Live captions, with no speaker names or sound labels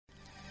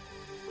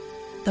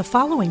The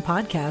following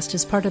podcast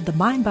is part of the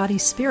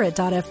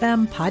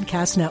MindBodySpirit.fm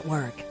podcast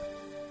network.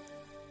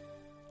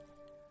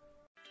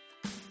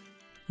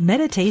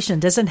 Meditation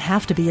doesn't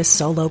have to be a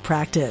solo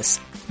practice.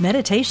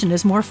 Meditation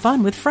is more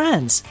fun with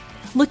friends.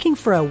 Looking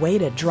for a way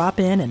to drop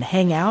in and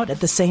hang out at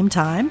the same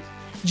time?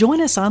 Join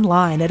us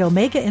online at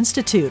Omega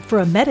Institute for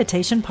a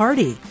meditation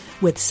party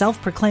with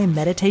self-proclaimed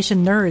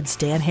meditation nerds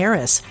Dan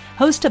Harris,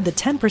 host of the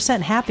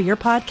 10% Happier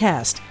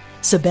podcast,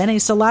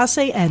 Sebene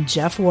Selassie, and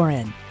Jeff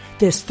Warren.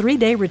 This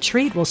 3-day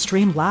retreat will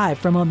stream live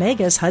from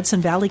Omega's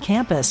Hudson Valley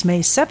campus May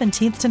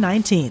 17th to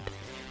 19th.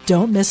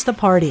 Don't miss the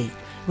party.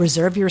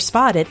 Reserve your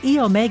spot at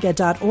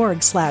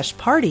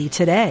eomega.org/party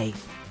today.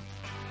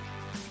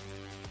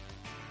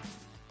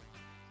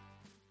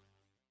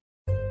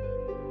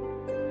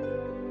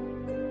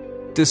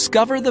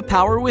 Discover the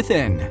power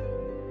within.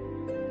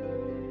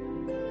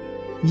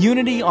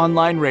 Unity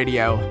Online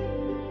Radio.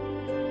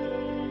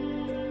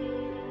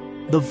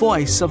 The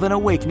voice of an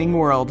awakening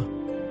world.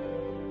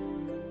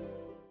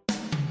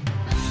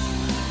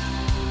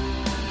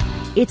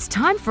 It's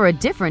time for a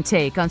different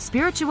take on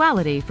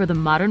spirituality for the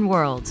modern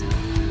world.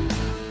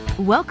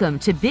 Welcome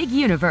to Big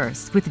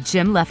Universe with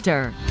Jim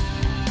Lefter.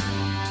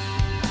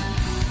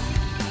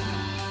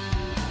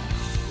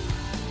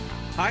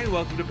 Hi, and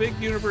welcome to Big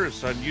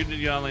Universe on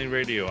Unity Online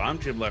Radio. I'm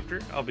Jim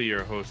Lefter. I'll be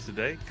your host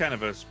today. Kind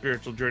of a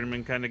spiritual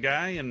journeyman kind of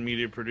guy and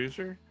media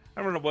producer.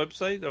 I run a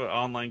website of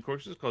online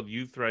courses called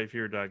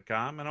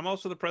YouThriveHere.com, and I'm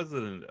also the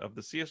president of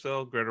the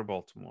CSL Greater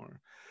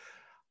Baltimore.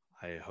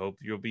 I hope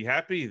you'll be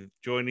happy.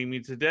 Joining me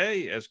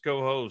today as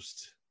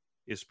co-host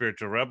is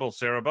Spiritual Rebel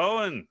Sarah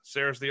Bowen.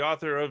 Sarah's the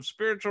author of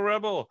Spiritual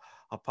Rebel,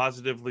 a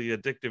positively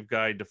addictive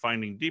guide to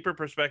finding deeper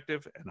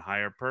perspective and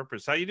higher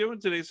purpose. How you doing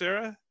today,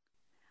 Sarah?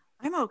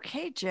 I'm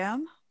okay,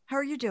 Jim. How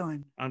are you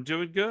doing? I'm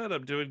doing good.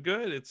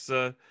 It's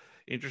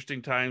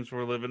interesting times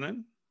we're living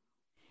in.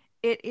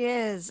 It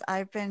is.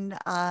 I've been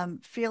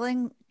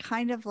feeling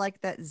kind of like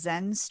that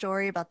Zen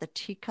story about the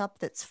teacup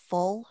that's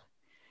full.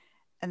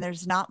 And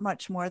there's not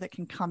much more that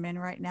can come in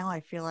right now.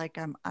 I feel like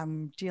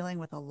I'm dealing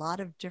with a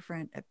lot of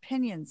different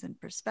opinions and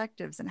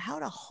perspectives and how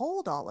to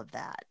hold all of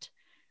that,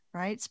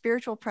 right?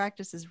 Spiritual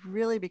practice is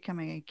really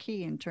becoming a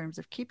key in terms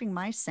of keeping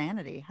my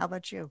sanity. How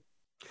about you?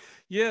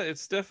 Yeah,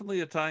 it's definitely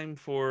a time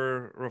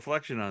for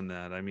reflection on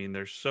that. I mean,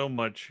 there's so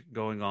much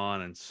going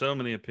on and so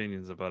many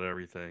opinions about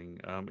everything.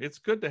 It's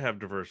good to have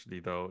diversity,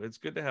 though. It's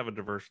good to have a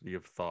diversity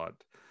of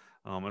thought,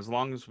 as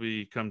long as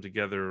we come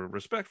together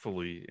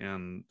respectfully.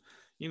 And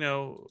you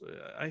know,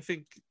 I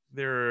think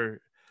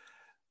there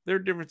are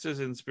differences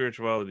in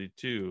spirituality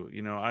too.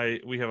 You know,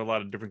 we have a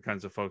lot of different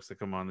kinds of folks that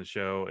come on the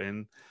show,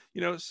 and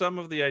you know, some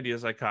of the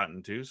ideas I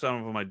cotton to, some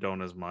of them I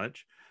don't as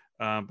much.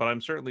 But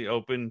I'm certainly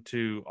open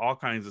to all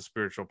kinds of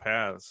spiritual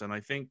paths, and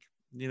I think,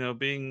 you know,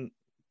 being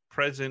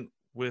present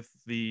with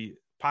the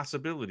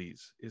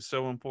possibilities is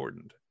so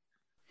important.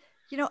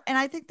 You know, and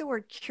I think the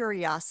word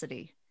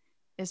curiosity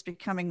is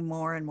becoming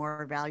more and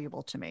more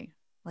valuable to me.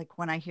 Like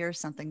when I hear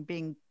something,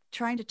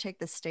 trying to take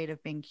the state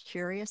of being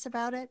curious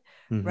about it,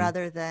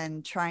 rather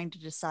than trying to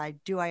decide,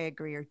 do I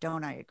agree or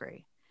don't I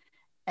agree?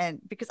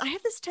 And because I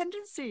have this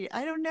tendency,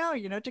 I don't know,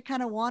 you know, to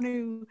kind of want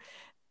to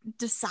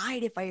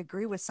decide if I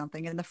agree with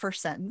something in the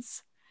first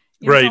sentence.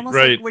 You know, right, it's almost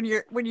right.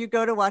 Like when you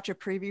go to watch a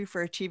preview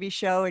for a TV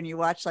show and you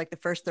watch like the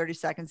first 30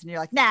 seconds and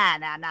you're like, nah,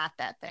 not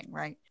that thing,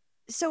 right?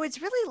 So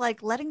it's really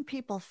like letting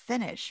people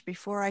finish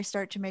before I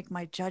start to make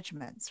my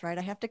judgments, right?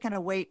 I have to kind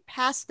of wait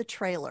past the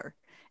trailer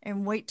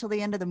and wait till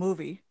the end of the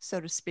movie, so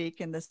to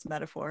speak, in this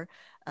metaphor,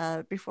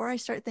 before I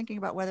start thinking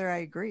about whether I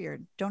agree or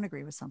don't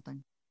agree with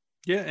something.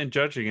 Yeah, and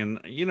judging, and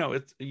you know,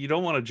 you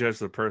don't want to judge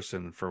the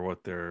person for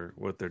what they're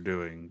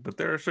doing, but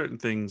there are certain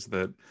things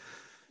that,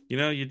 you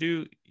know, you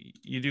do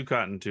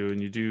cotton to and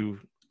you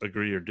do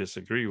agree or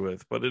disagree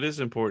with, but it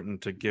is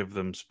important to give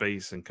them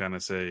space and kind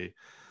of say,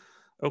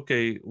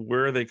 okay,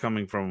 where are they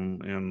coming from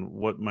and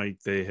what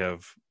might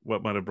have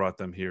brought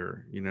them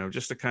here? You know,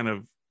 just to kind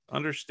of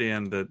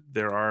understand that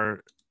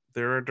there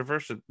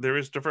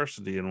is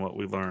diversity in what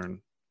we learn.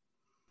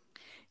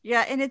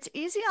 Yeah, and it's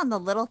easy on the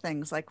little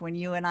things, like when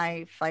you and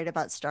I fight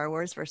about Star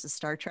Wars versus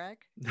Star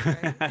Trek,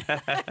 right?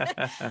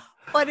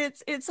 But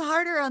it's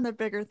harder on the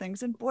bigger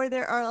things. And boy,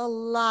 there are a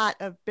lot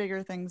of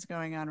bigger things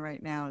going on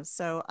right now.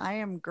 So I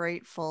am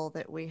grateful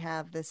that we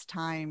have this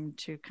time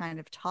to kind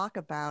of talk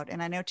about.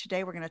 And I know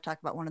today we're going to talk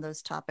about one of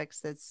those topics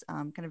that's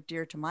kind of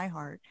dear to my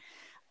heart,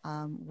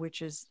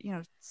 which is, you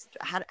know,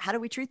 how do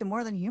we treat the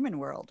more than human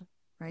world,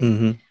 right?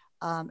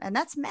 Mm-hmm. And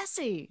that's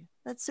messy.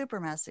 That's super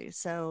messy.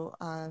 So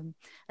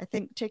I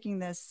think taking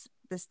this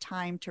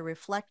time to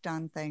reflect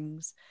on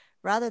things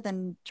rather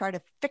than try to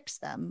fix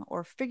them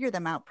or figure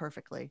them out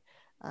perfectly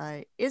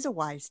is a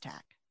wise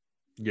tack.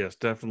 Yes,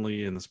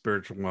 definitely in the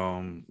spiritual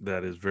realm,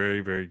 that is very,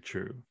 very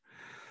true.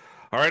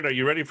 All right, are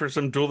you ready for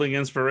some dueling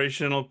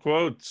inspirational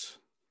quotes?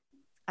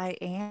 I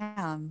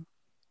am.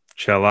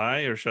 Shall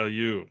I or shall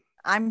you?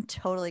 I'm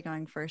totally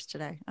going first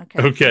today.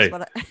 Okay.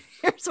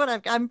 Here's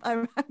what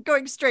I'm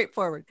going straight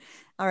forward.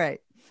 All right.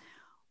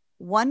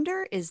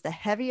 Wonder is the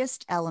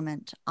heaviest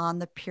element on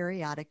the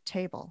periodic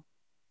table.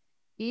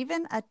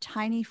 Even a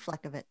tiny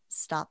fleck of it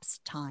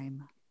stops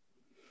time.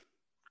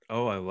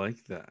 Oh, I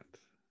like that.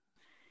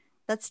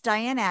 That's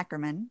Diane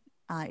Ackerman.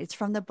 It's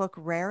from the book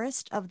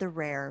Rarest of the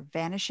Rare,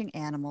 Vanishing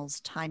Animals,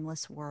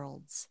 Timeless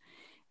Worlds.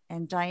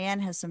 And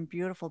Diane has some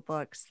beautiful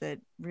books that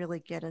really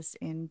get us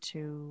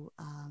into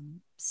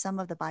some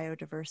of the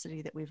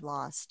biodiversity that we've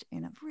lost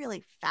in a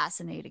really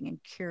fascinating and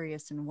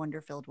curious and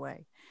wonder-filled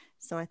way.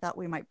 So I thought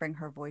we might bring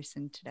her voice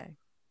in today.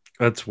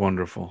 That's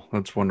wonderful.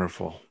 That's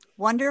wonderful.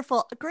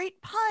 Wonderful.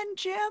 Great pun,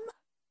 Jim.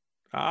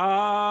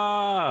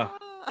 I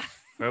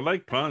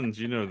like puns.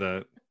 You know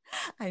that.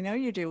 I know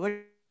you do. What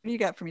do you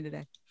got for me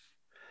today?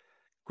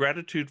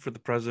 Gratitude for the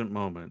present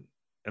moment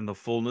and the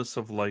fullness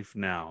of life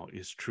now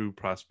is true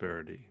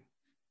prosperity.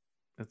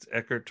 That's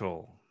Eckhart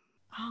Tolle.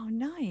 Oh,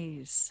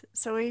 nice.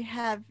 So we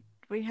have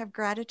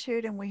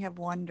gratitude and we have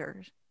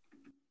wonder.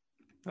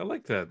 I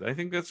like that. I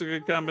think that's a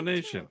good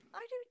combination.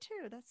 I do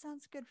too. That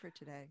sounds good for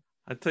today.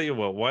 I tell you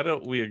what, why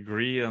don't we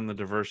agree on the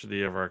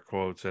diversity of our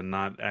quotes and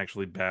not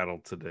actually battle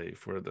today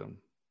for them?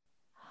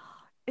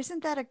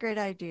 Isn't that a great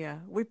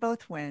idea? We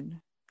both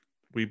win.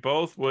 We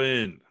both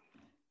win.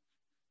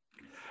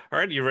 All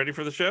right, you ready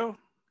for the show?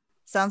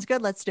 Sounds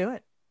good. Let's do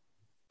it.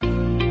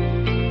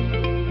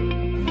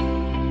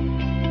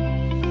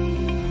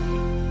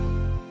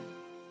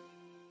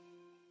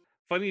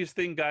 Funniest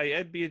Thing guy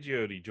Ed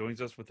Biagiotti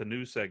joins us with a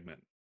new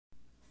segment.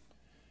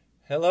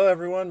 Hello,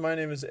 everyone. My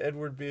name is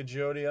Edward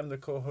Biagiotti. I'm the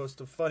co-host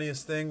of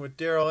Funniest Thing with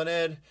Daryl and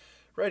Ed,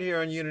 right here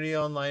on Unity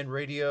Online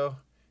Radio.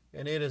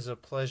 And it is a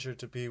pleasure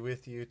to be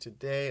with you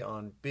today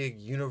on Big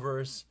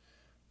Universe,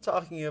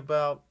 talking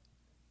about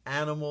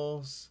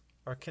animals,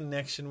 our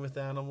connection with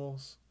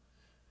animals,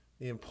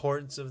 the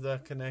importance of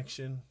that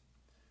connection,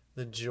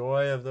 the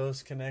joy of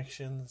those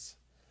connections.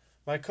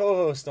 My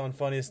co-host on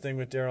Funniest Thing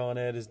with Daryl and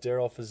Ed is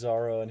Daryl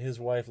Fazaro, and his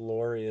wife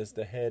Lori is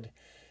the head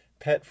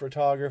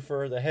photographer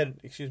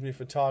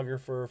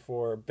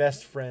for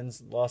Best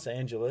Friends Los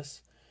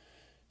Angeles.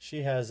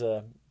 She has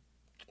a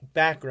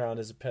background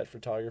as a pet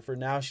photographer.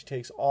 Now she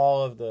takes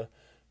all of the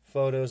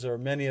photos, or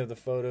many of the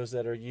photos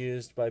that are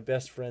used by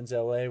Best Friends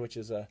LA, which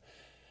is a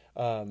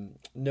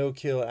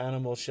no-kill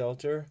animal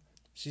shelter.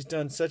 She's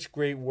done such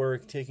great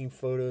work taking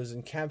photos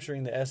and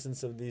capturing the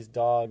essence of these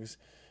dogs,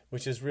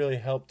 which has really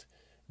helped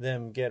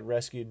them get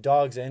rescued,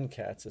 dogs and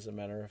cats, as a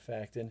matter of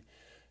fact. And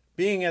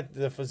being at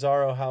the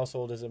Fazaro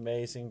household is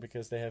amazing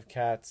because they have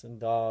cats and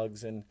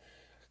dogs and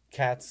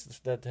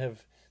cats that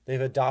they've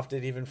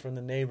adopted even from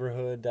the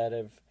neighborhood that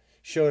have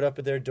showed up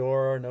at their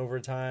door and over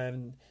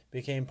time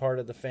became part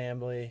of the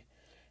family.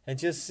 And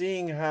just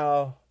seeing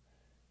how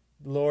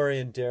Lori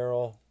and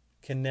Daryl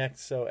connect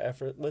so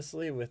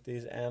effortlessly with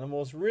these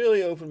animals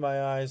really opened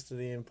my eyes to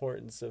the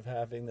importance of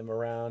having them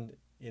around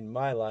in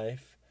my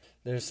life.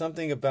 There's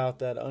something about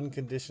that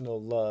unconditional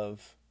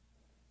love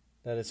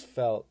that is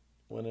felt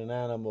when an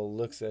animal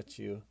looks at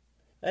you.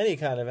 Any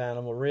kind of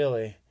animal,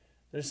 really.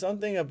 There's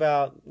something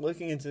about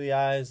looking into the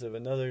eyes of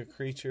another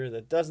creature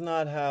that does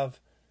not have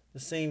the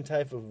same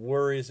type of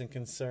worries and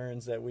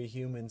concerns that we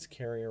humans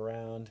carry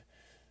around.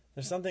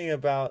 There's something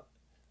about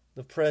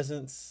the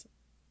presence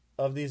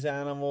of these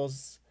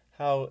animals,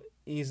 how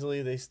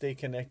easily they stay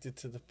connected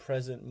to the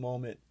present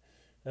moment.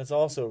 That's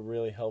also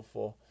really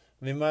helpful.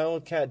 I mean, my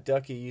old cat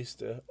Ducky used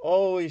to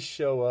always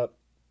show up,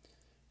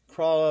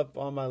 crawl up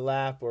on my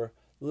lap, or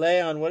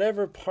lay on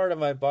whatever part of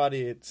my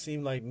body it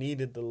seemed like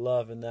needed the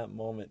love in that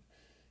moment.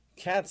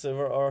 Cats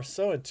are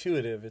so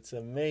intuitive. It's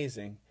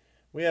amazing.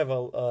 We have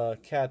a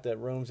cat that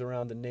roams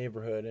around the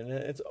neighborhood, and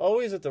it's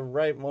always at the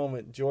right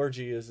moment.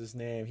 Georgie is his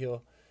name.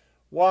 He'll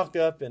walk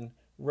up and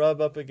rub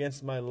up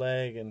against my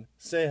leg and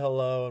say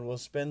hello, and we'll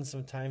spend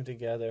some time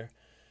together.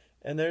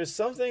 And there's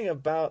something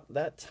about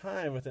that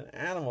time with an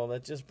animal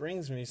that just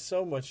brings me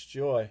so much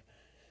joy.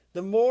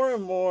 The more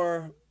and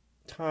more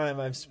time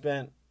I've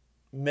spent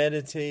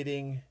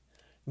meditating,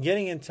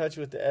 getting in touch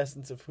with the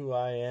essence of who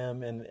I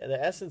am and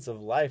the essence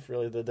of life,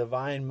 really, the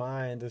divine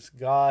mind, this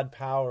God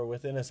power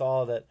within us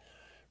all that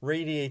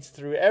radiates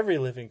through every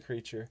living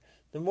creature,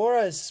 the more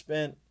I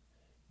spent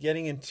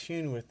getting in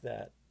tune with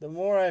that, the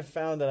more I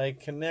found that I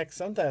connect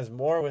sometimes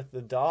more with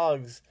the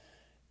dogs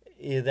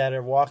that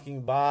are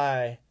walking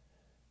by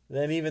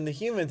than even the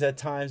humans at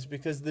times,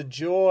 because the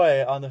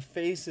joy on the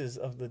faces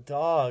of the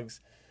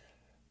dogs,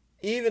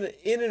 even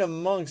in and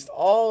amongst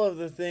all of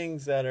the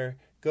things that are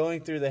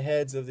going through the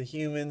heads of the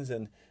humans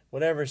and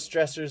whatever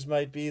stressors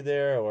might be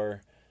there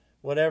or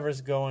whatever's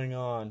going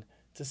on,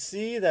 to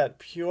see that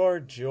pure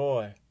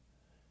joy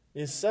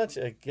is such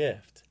a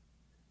gift.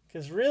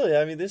 Because really,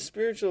 I mean, these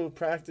spiritual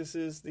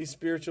practices, that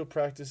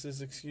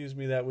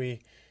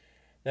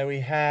we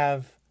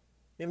have,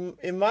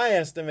 in my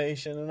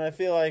estimation, and I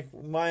feel like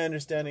my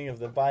understanding of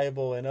the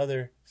Bible and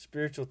other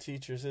spiritual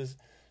teachers is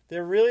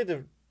they're really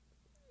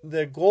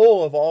the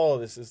goal of all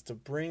of this is to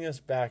bring us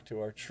back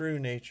to our true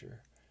nature,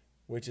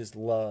 which is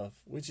love,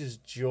 which is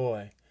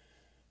joy.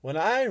 When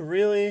I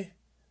really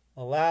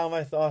allow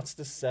my thoughts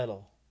to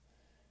settle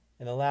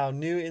and allow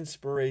new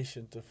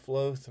inspiration to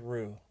flow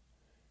through,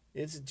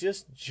 it's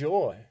just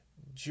joy.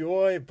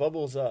 Joy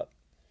bubbles up.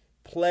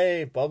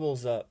 play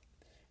bubbles up.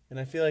 And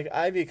I feel like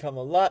I become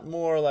a lot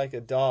more like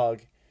a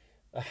dog,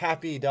 a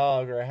happy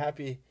dog or a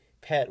happy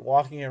pet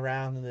walking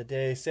around in the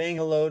day, saying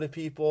hello to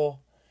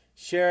people,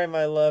 sharing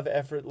my love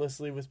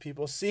effortlessly with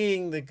people,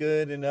 seeing the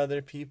good in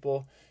other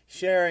people,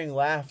 sharing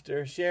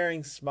laughter,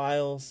 sharing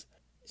smiles,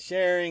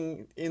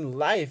 sharing in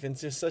life in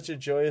just such a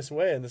joyous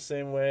way, in the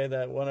same way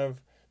that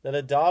that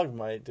a dog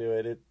might do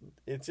it.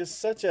 It's just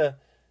such a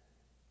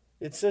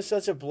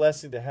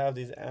blessing to have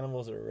these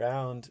animals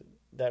around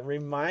that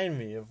remind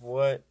me of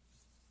what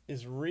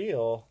is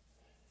real.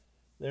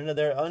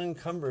 They're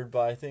unencumbered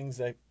by things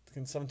that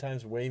can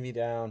sometimes weigh me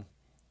down.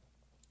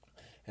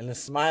 And the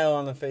smile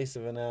on the face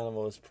of an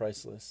animal is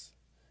priceless.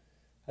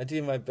 I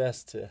do my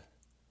best to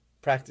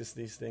practice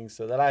these things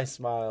so that I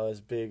smile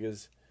as big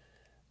as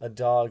a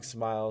dog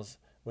smiles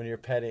when I'm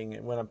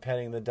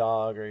petting the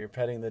dog, or you're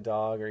petting the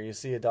dog, or you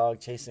see a dog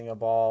chasing a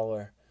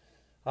ball,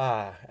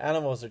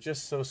 animals are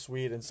just so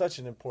sweet and such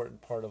an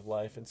important part of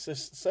life, and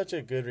just such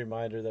a good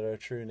reminder that our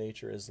true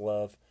nature is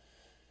love.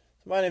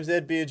 So my name is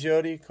Ed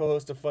Biagiotti,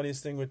 co-host of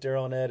Funniest Thing with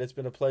Daryl and Ed. It's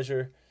been a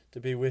pleasure to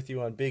be with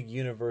you on Big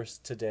Universe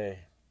today.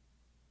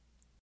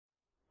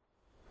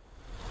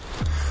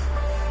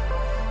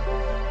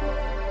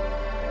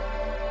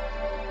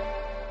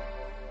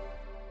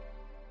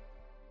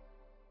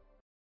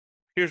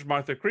 Here's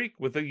Martha Creek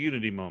with a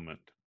Unity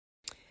Moment.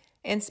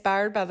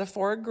 Inspired by the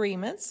Four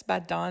Agreements by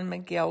Don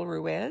Miguel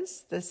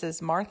Ruiz, this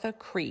is Martha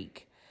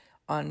Creek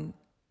on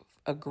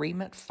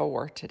Agreement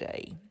 4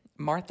 today.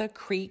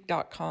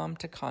 MarthaCreek.com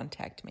to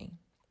contact me.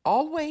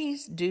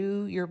 Always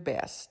do your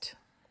best.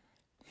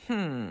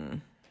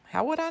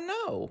 How would I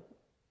know?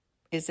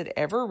 Is it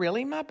ever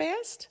really my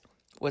best?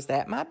 Was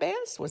that my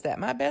best? Was that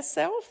my best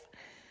self?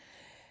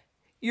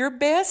 Your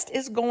best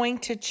is going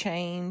to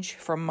change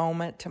from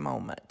moment to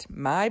moment.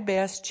 My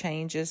best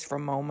changes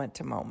from moment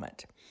to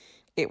moment.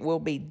 It will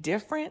be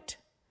different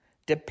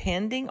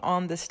depending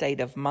on the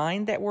state of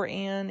mind that we're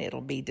in.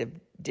 It'll be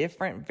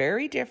different,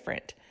 very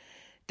different,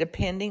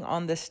 depending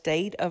on the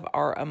state of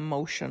our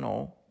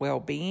emotional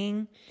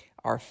well-being,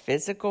 our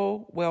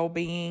physical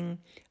well-being,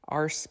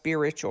 our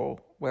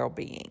spiritual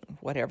well-being,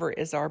 whatever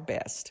is our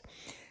best.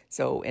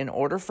 So in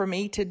order for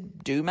me to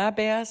do my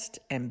best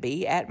and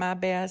be at my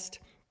best,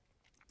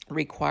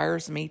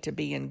 requires me to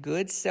be in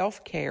good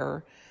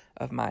self-care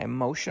of my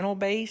emotional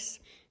base,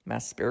 my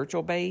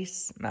spiritual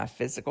base, my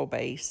physical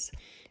base,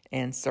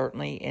 and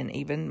certainly in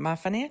even my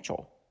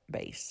financial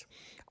base.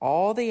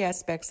 All the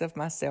aspects of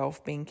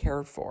myself being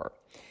cared for.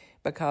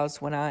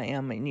 Because when I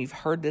am, and you've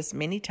heard this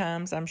many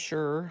times, I'm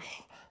sure,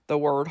 the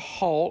word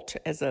HALT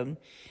as a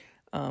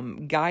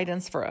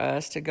guidance for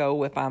us to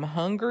go, if I'm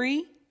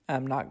hungry,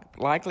 I'm not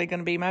likely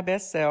going to be my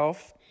best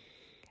self.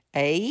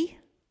 Angry,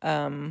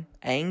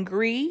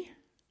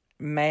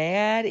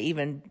 mad,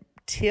 even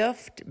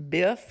tiffed,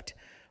 biffed,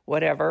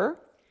 whatever.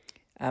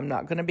 I'm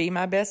not going to be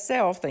my best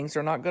self. Things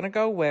are not going to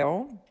go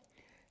well.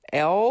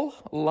 L,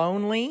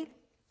 lonely,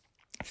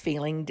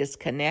 feeling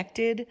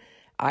disconnected,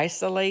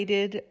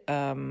 isolated,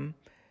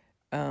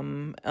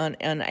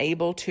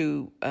 unable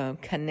to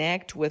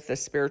connect with the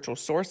spiritual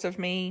source of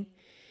me.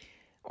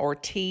 Or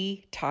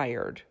T,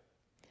 tired.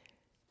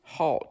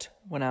 HALT,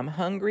 when I'm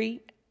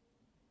hungry,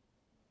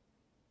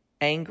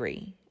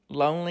 angry,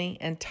 lonely,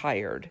 and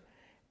tired,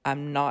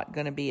 I'm not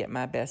going to be at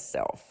my best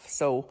self.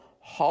 So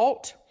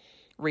HALT,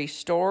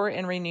 restore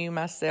and renew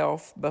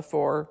myself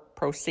before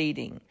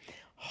proceeding.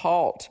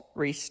 HALT,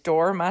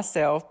 restore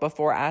myself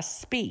before I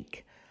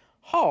speak.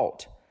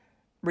 HALT,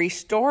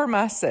 restore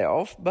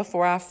myself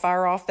before I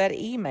fire off that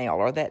email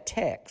or that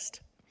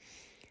text.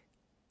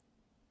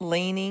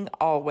 Leaning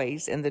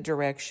always in the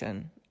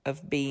direction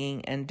of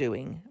being and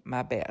doing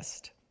my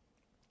best.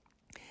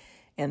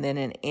 And then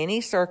in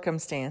any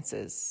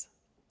circumstances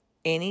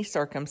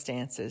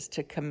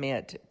to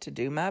commit to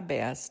do my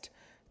best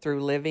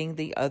through living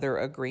the other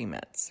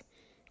agreements,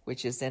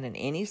 which is that in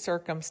any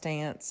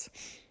circumstance,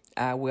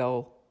 I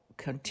will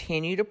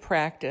continue to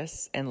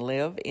practice and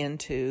live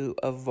into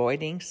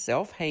avoiding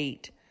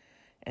self-hate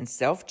and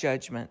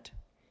self-judgment,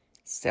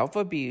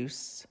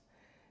 self-abuse,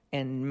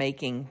 and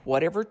making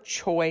whatever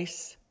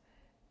choice,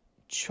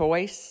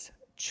 choosing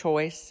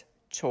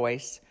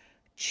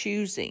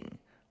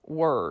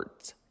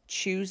words,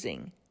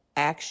 choosing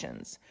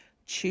actions,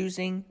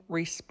 choosing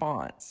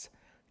response,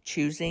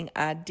 choosing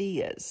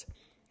ideas,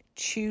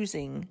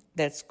 choosing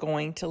that's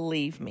going to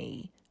leave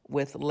me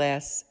with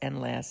less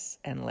and less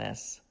and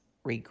less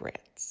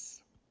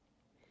regrets.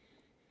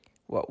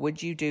 What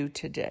would you do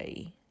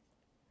today?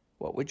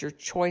 What would your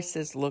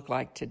choices look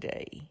like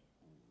today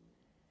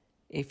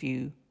if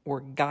you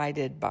were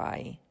guided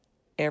by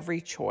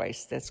every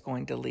choice that's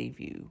going to leave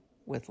you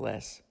with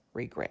less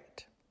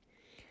regret?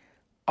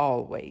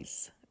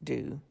 Always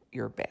do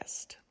your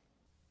best.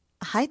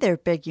 Hi there,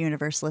 Big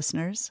Universe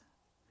listeners.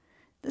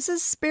 This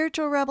is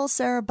Spiritual Rebel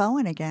Sarah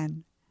Bowen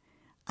again.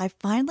 I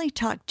finally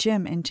talked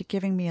Jim into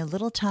giving me a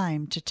little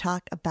time to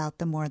talk about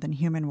the more than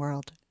human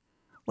world.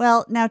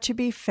 Well, now to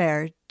be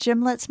fair,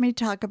 Jim lets me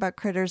talk about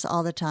critters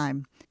all the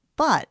time.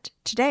 But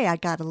today I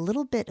got a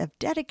little bit of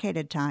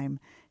dedicated time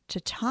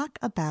to talk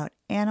about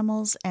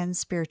animals and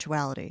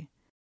spirituality.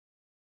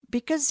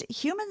 Because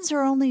humans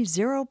are only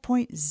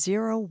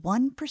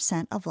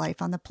 0.01% of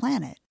life on the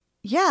planet.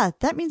 Yeah,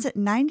 that means that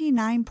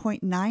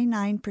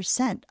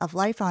 99.99% of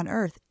life on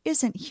Earth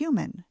isn't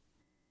human.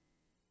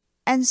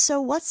 And so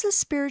what's the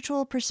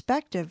spiritual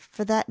perspective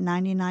for that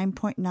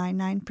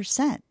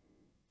 99.99%?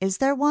 Is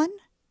there one?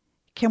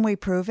 Can we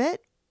prove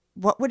it?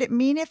 What would it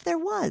mean if there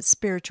was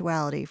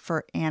spirituality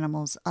for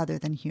animals other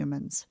than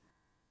humans?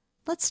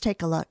 Let's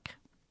take a look.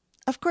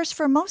 Of course,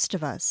 for most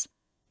of us,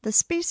 the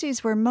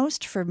species we're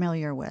most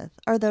familiar with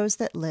are those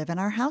that live in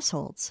our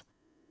households.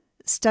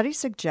 Studies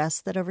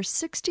suggest that over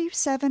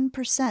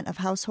 67% of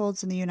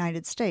households in the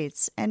United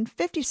States and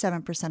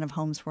 57% of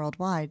homes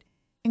worldwide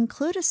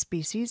include a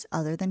species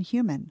other than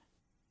human.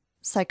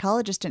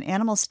 Psychologists and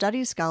animal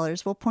studies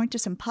scholars will point to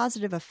some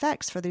positive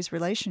effects for these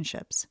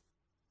relationships.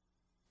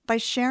 By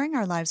sharing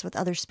our lives with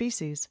other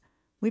species,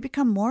 we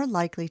become more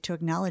likely to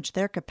acknowledge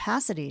their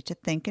capacity to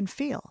think and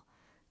feel,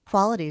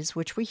 qualities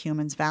which we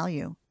humans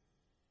value.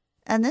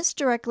 And this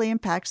directly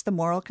impacts the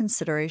moral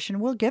consideration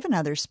we'll give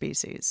another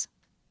species.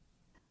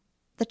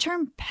 The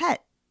term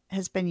pet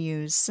has been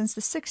used since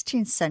the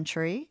 16th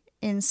century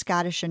in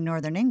Scottish and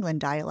Northern England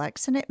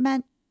dialects, and it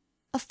meant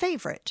a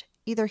favorite,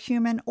 either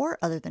human or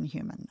other than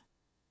human.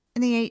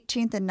 In the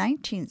 18th and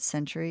 19th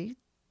century,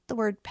 the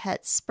word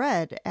pet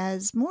spread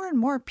as more and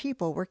more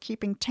people were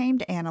keeping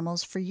tamed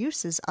animals for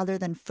uses other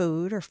than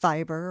food or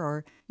fiber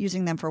or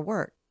using them for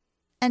work.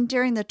 And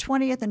during the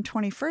 20th and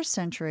 21st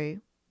century,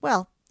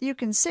 well, you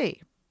can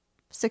see,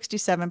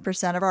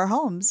 67% of our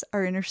homes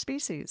are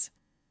interspecies.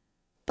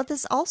 But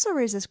this also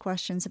raises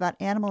questions about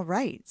animal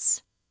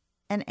rights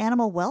and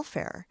animal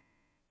welfare.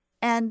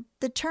 And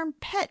the term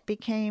pet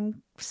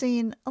became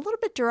seen a little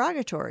bit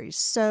derogatory,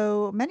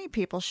 so many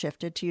people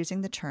shifted to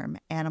using the term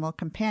animal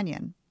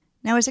companion.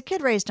 Now, as a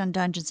kid raised on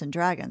Dungeons &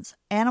 Dragons,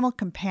 animal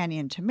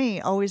companion to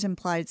me always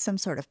implied some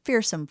sort of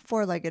fearsome,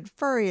 four-legged,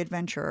 furry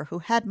adventurer who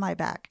had my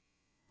back.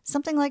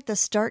 Something like the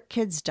Stark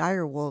Kids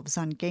direwolves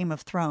on Game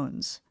of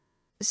Thrones.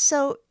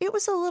 So it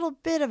was a little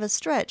bit of a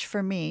stretch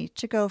for me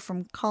to go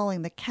from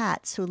calling the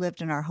cats who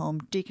lived in our home,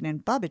 Deacon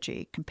and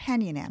Bubbagee,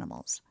 companion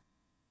animals.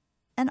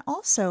 And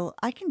also,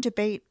 I can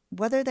debate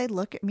whether they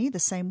look at me the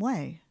same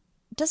way.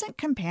 Doesn't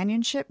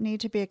companionship need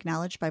to be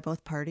acknowledged by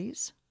both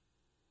parties?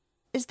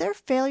 Is their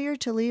failure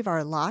to leave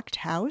our locked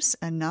house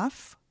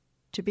enough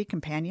to be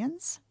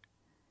companions?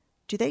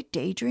 Do they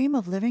daydream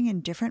of living in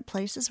different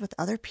places with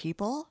other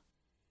people?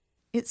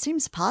 It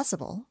seems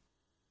possible.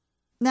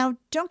 Now,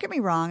 don't get me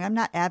wrong, I'm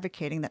not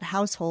advocating that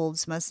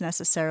households must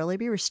necessarily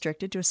be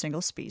restricted to a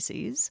single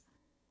species,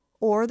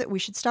 or that we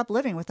should stop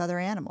living with other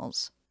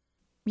animals.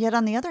 Yet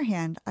on the other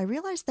hand, I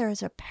realize there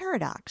is a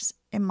paradox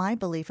in my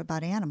belief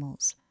about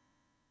animals.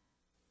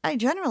 I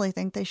generally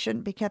think they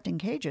shouldn't be kept in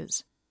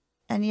cages,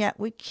 and yet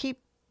we keep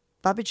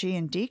Bubbagee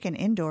and Deacon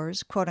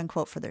indoors,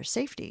 quote-unquote, for their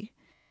safety.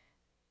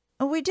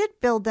 We did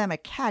build them a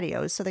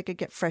catio so they could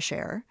get fresh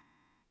air.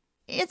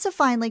 It's a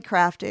finely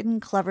crafted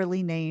and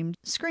cleverly named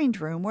screened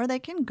room where they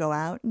can go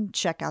out and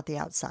check out the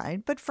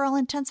outside, but for all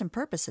intents and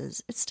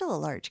purposes, it's still a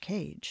large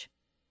cage.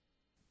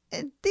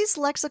 These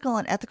lexical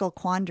and ethical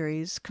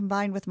quandaries,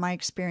 combined with my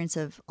experience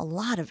of a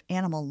lot of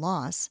animal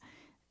loss,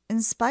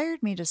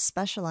 inspired me to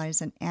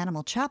specialize in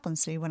animal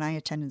chaplaincy when I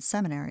attended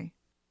seminary.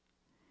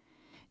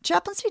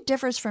 Chaplaincy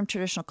differs from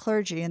traditional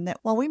clergy in that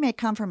while we may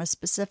come from a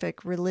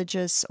specific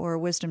religious or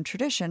wisdom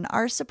tradition,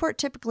 our support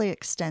typically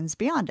extends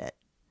beyond it.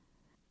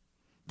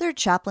 There are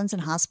chaplains in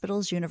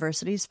hospitals,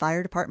 universities,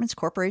 fire departments,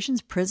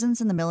 corporations, prisons,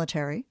 and the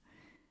military.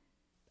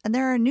 And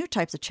there are new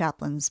types of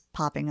chaplains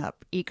popping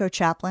up: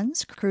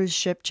 eco-chaplains, cruise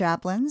ship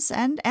chaplains,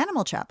 and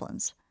animal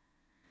chaplains.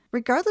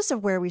 Regardless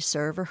of where we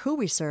serve or who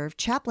we serve,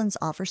 chaplains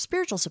offer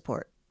spiritual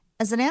support.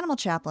 As an animal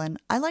chaplain,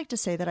 I like to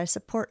say that I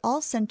support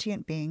all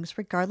sentient beings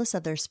regardless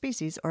of their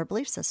species or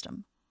belief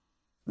system.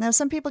 Now,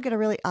 some people get a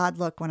really odd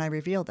look when I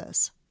reveal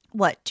this.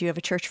 What, do you have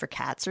a church for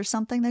cats or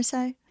something, they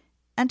say?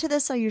 And to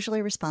this I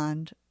usually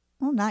respond,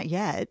 well, not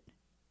yet,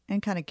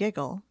 and kind of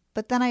giggle,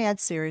 but then I add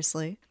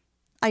seriously,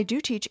 I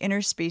do teach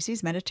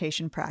interspecies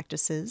meditation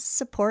practices,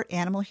 support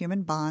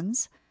animal-human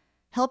bonds,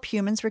 help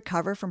humans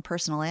recover from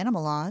personal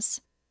animal loss,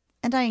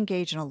 and I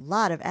engage in a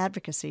lot of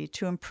advocacy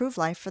to improve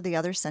life for the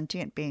other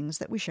sentient beings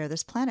that we share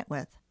this planet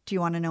with. Do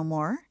you want to know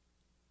more?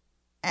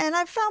 And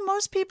I've found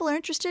most people are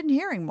interested in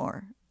hearing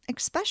more,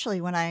 especially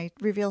when I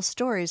reveal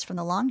stories from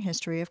the long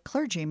history of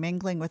clergy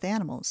mingling with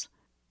animals.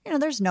 You know,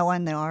 there's Noah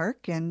and the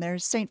Ark, and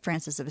there's St.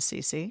 Francis of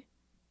Assisi.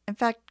 In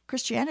fact,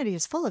 Christianity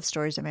is full of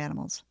stories of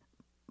animals.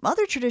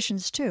 Other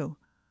traditions, too.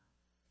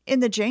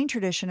 In the Jain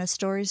tradition, a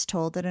story is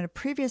told that in a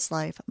previous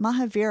life,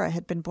 Mahavira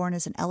had been born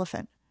as an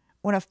elephant.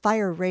 When a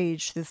fire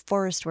raged through the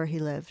forest where he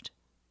lived,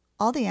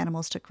 all the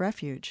animals took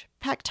refuge,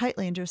 packed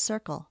tightly into a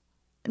circle.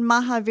 And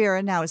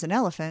Mahavira, now as an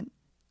elephant,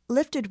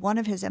 lifted one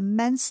of his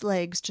immense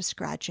legs to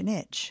scratch an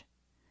itch.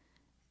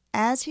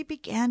 As he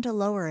began to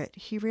lower it,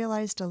 he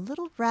realized a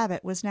little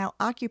rabbit was now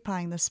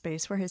occupying the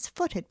space where his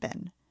foot had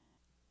been.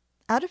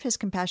 Out of his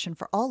compassion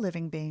for all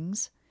living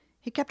beings,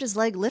 He kept his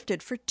leg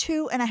lifted for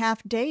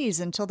 2.5 days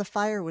until the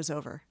fire was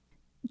over.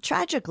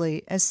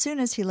 Tragically, as soon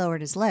as he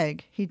lowered his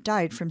leg, he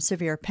died from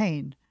severe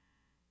pain.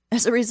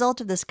 As a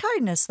result of this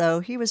kindness, though,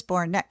 he was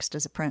born next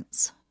as a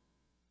prince.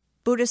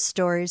 Buddhist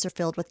stories are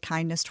filled with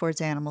kindness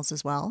towards animals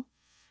as well.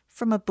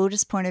 From a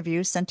Buddhist point of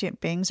view,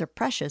 sentient beings are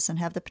precious and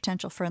have the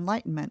potential for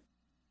enlightenment.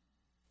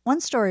 One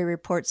story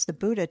reports the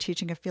Buddha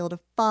teaching a field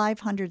of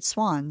 500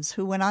 swans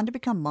who went on to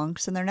become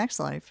monks in their next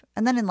life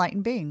and then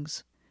enlightened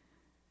beings.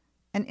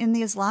 And in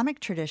the Islamic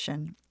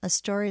tradition, a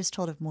story is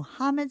told of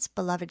Muhammad's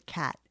beloved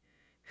cat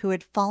who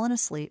had fallen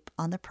asleep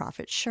on the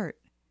Prophet's shirt.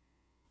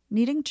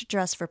 Needing to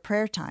dress for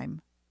prayer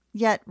time,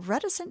 yet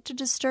reticent to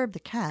disturb the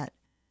cat,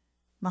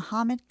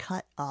 Muhammad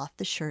cut off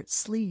the shirt's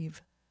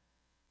sleeve.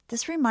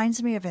 This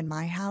reminds me of in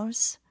my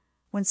house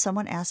when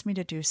someone asks me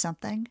to do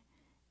something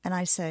and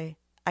I say,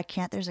 I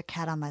can't, there's a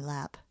cat on my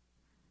lap.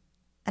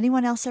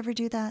 Anyone else ever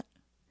do that?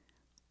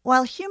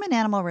 While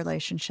human-animal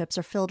relationships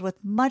are filled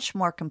with much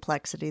more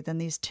complexity than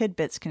these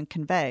tidbits can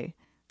convey,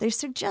 they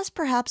suggest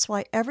perhaps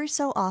why every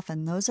so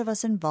often those of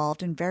us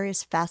involved in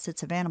various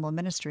facets of animal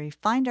ministry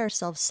find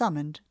ourselves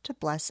summoned to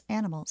bless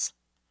animals.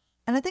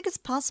 And I think it's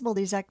possible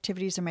these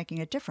activities are making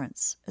a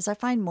difference, as I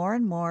find more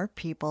and more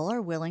people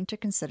are willing to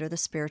consider the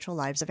spiritual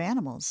lives of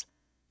animals,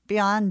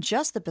 beyond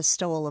just the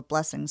bestowal of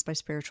blessings by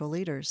spiritual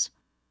leaders.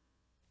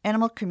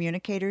 Animal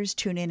communicators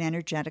tune in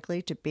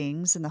energetically to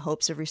beings in the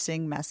hopes of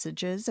receiving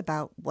messages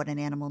about what an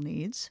animal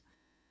needs.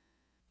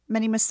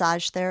 Many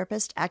massage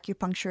therapists,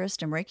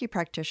 acupuncturists, and Reiki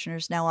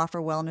practitioners now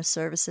offer wellness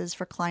services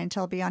for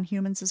clientele beyond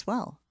humans as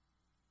well.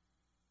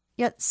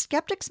 Yet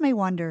skeptics may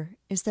wonder,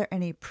 is there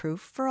any proof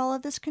for all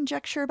of this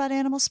conjecture about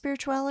animal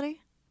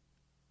spirituality?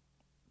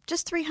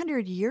 Just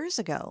 300 years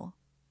ago,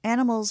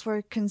 animals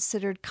were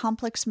considered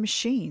complex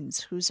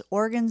machines whose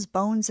organs,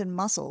 bones, and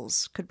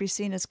muscles could be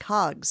seen as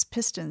cogs,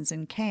 pistons,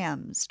 and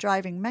cams,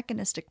 driving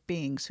mechanistic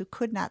beings who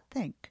could not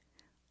think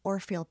or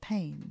feel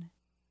pain.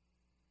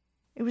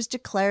 It was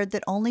declared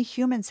that only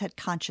humans had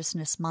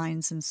consciousness,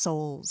 minds, and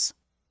souls,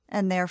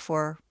 and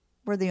therefore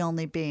were the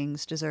only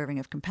beings deserving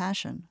of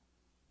compassion.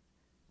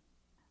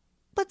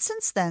 But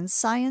since then,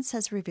 science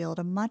has revealed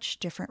a much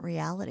different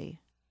reality.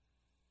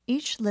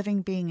 Each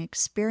living being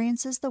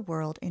experiences the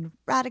world in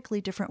radically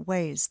different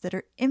ways that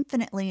are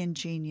infinitely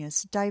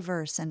ingenious,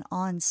 diverse, and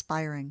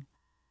awe-inspiring.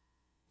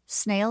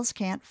 Snails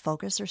can't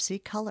focus or see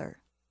color.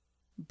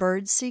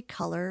 Birds see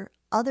color,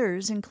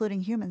 others,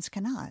 including humans,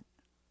 cannot.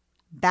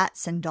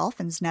 Bats and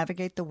dolphins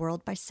navigate the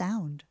world by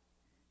sound.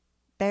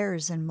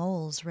 Bears and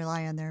moles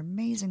rely on their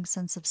amazing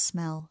sense of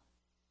smell.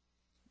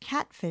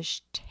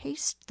 Catfish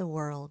taste the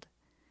world,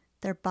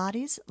 their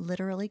bodies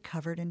literally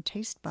covered in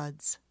taste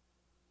buds.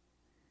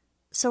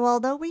 So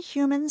although we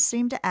humans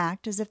seem to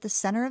act as if the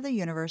center of the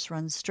universe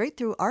runs straight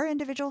through our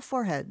individual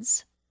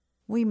foreheads,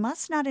 we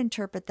must not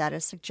interpret that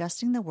as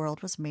suggesting the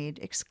world was made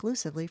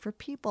exclusively for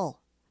people.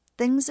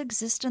 Things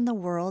exist in the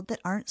world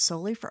that aren't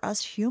solely for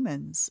us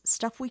humans,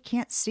 stuff we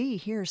can't see,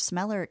 hear,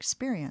 smell, or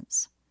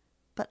experience,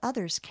 but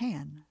others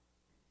can.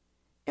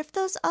 If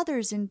those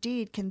others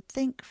indeed can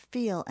think,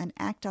 feel, and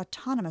act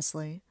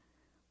autonomously,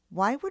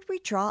 why would we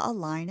draw a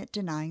line at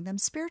denying them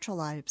spiritual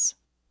lives?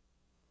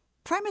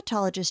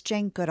 Primatologist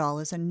Jane Goodall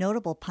is a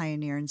notable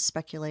pioneer in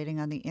speculating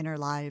on the inner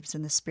lives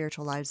and the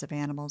spiritual lives of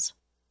animals.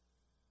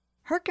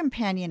 Her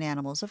companion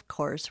animals, of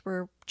course,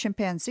 were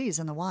chimpanzees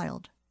in the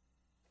wild.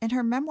 In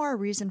her memoir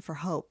Reason for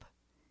Hope,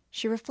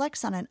 she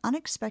reflects on an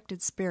unexpected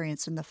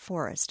experience in the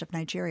forest of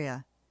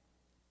Nigeria.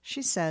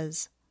 She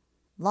says,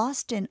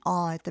 "Lost in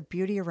awe at the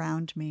beauty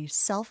around me,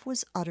 self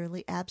was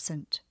utterly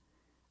absent.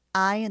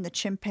 I and the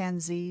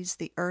chimpanzees,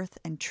 the earth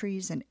and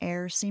trees and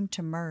air seemed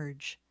to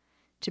merge,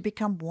 to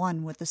become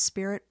one with the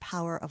spirit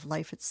power of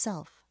life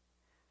itself.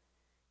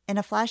 In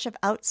a flash of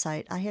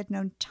outsight, I had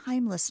known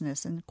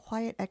timelessness and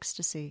quiet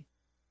ecstasy,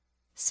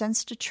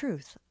 sensed a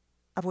truth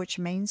of which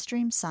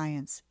mainstream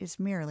science is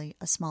merely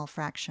a small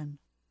fraction."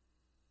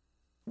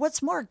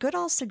 What's more,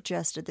 Goodall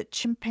suggested that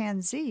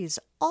chimpanzees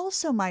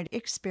also might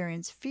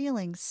experience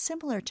feelings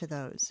similar to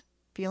those,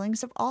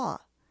 feelings of awe,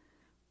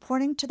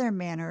 pointing to their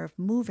manner of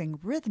moving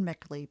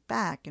rhythmically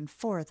back and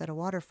forth at a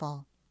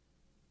waterfall.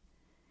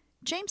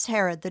 James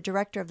Harrod, the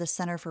director of the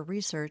Center for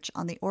Research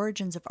on the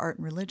Origins of Art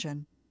and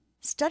Religion,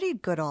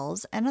 studied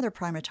Goodall's and other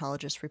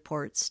primatologist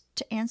reports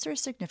to answer a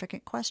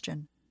significant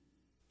question.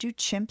 Do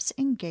chimps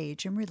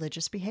engage in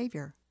religious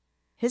behavior?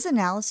 His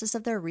analysis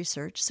of their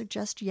research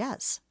suggests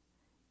yes.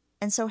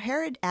 And so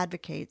Harrod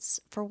advocates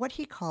for what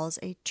he calls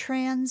a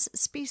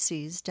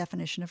trans-species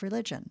definition of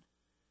religion,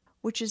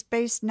 which is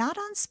based not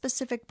on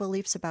specific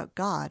beliefs about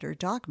God or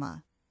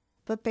dogma,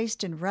 but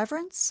based in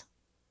reverence,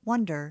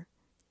 wonder,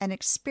 and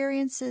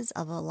experiences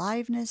of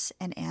aliveness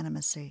and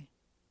animacy.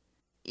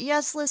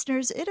 Yes,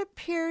 listeners, it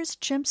appears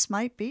chimps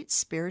might be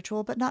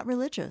spiritual but not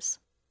religious.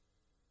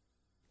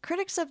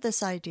 Critics of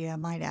this idea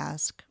might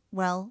ask,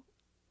 well,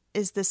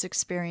 is this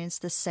experience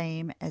the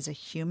same as a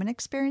human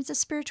experience of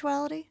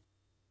spirituality?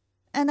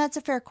 And that's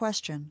a fair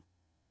question.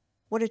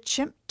 Would a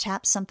chimp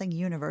tap something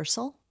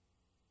universal?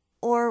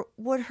 Or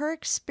would her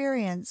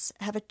experience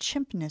have a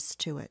chimpness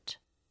to it?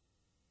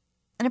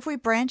 And if we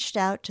branched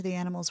out to the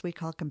animals we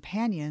call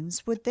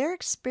companions, would their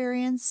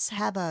experience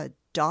have a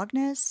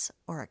dogness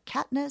or a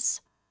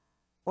catness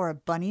or a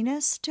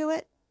bunniness to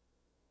it?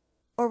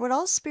 Or would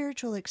all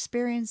spiritual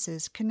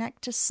experiences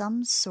connect to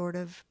some sort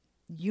of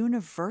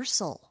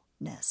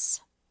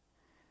universalness?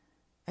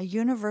 A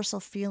universal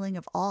feeling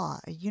of awe,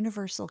 a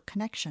universal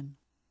connection?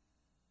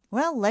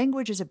 Well,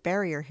 language is a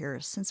barrier here,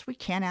 since we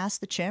can't ask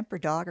the chimp or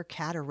dog or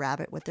cat or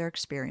rabbit what they're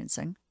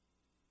experiencing.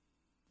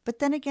 But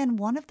then again,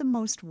 one of the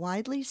most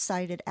widely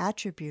cited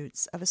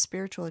attributes of a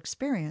spiritual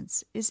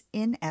experience is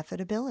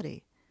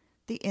ineffability,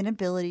 the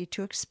inability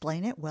to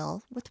explain it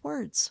well with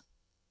words.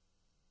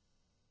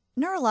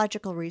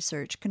 Neurological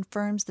research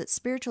confirms that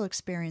spiritual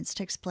experience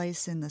takes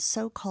place in the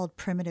so-called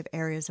primitive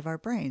areas of our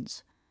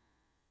brains.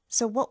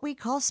 So what we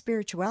call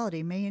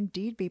spirituality may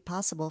indeed be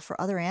possible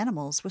for other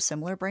animals with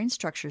similar brain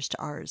structures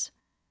to ours,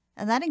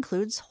 and that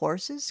includes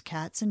horses,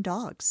 cats, and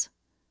dogs.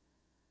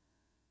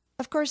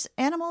 Of course,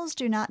 animals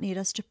do not need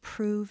us to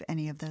prove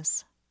any of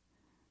this.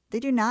 They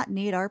do not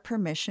need our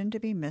permission to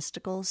be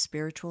mystical,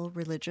 spiritual,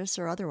 religious,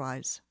 or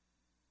otherwise.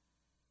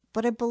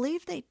 But I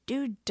believe they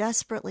do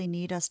desperately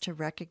need us to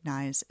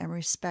recognize and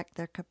respect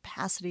their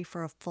capacity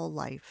for a full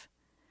life,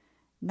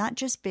 not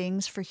just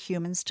beings for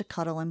humans to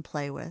cuddle and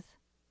play with,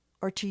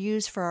 or to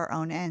use for our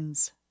own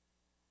ends.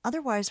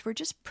 Otherwise, we're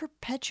just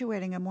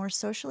perpetuating a more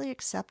socially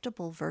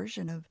acceptable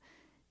version of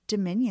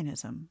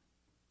dominionism.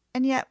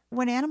 And yet,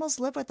 when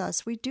animals live with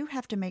us, we do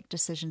have to make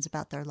decisions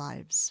about their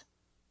lives.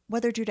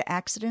 Whether due to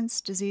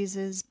accidents,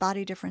 diseases,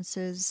 body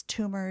differences,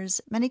 tumors,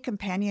 many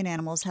companion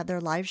animals have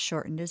their lives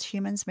shortened as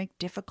humans make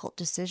difficult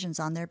decisions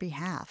on their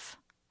behalf.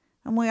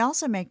 And we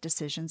also make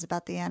decisions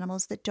about the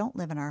animals that don't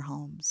live in our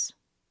homes.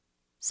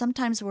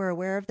 Sometimes we're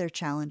aware of their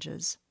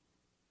challenges.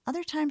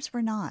 Other times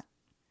we're not.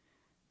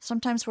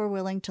 Sometimes we're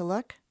willing to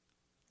look.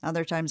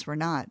 Other times we're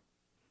not.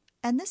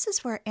 And this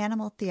is where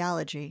animal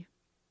theology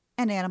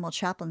and animal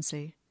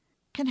chaplaincy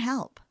can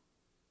help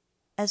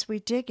as we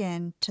dig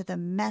into the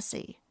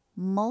messy,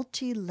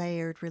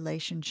 multi-layered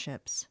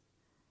relationships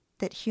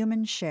that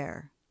humans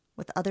share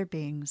with other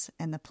beings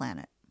and the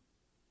planet.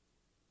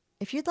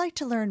 If you'd like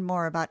to learn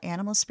more about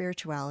animal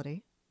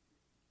spirituality,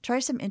 try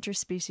some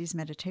interspecies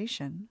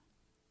meditation,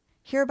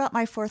 hear about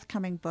my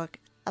forthcoming book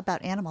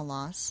about animal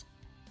loss,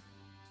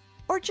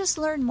 or just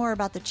learn more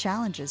about the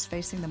challenges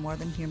facing the more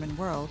than human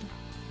world,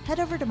 head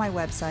over to my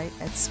website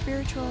at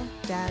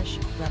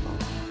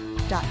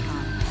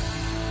spiritual-rebel.com.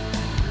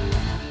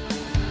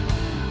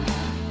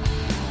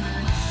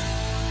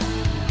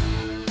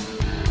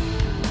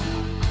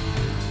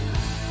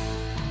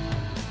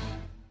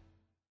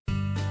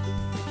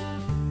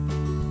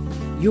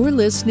 You're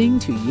listening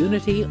to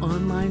Unity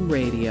Online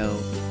Radio,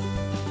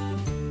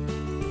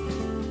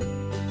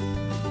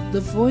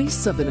 the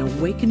voice of an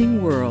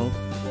awakening world.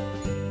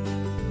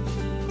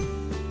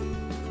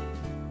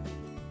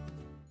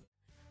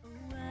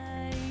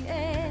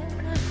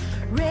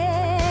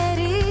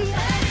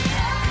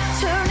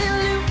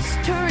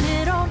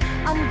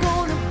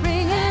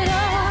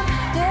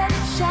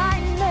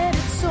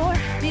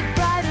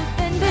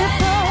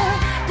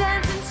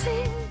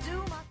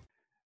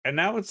 And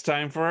now it's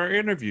time for our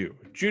interview.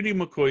 Judy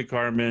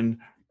McCoy-Carman,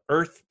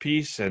 Earth,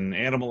 Peace, and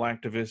animal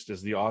activist,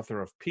 is the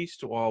author of Peace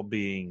to All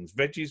Beings,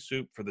 Veggie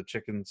Soup for the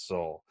Chicken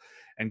Soul,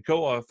 and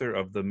co-author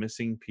of The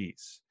Missing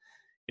Piece.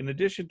 In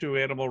addition to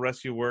animal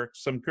rescue work,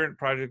 some current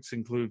projects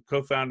include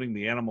co-founding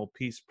the Animal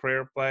Peace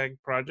Prayer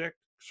Flag Project,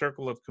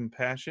 Circle of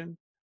Compassion,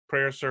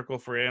 Prayer Circle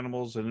for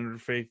Animals, and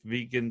Interfaith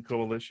Vegan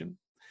Coalition.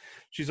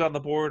 She's on the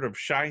board of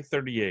Shy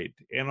 38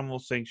 Animal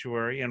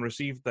Sanctuary and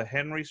received the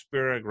Henry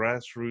Spira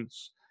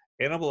Grassroots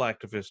Animal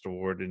Activist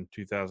Award in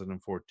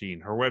 2014.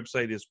 Her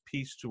website is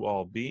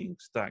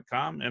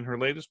peacetoallbeings.com, and her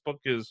latest book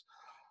is,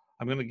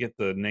 I'm going to get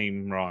the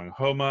name wrong,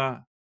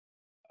 Homa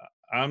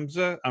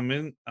Amza.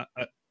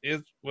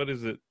 What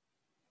is it?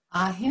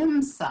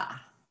 Ahimsa.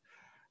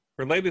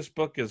 Her latest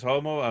book is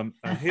Homo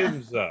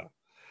Ahimsa,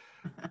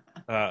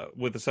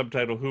 with the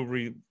subtitle Who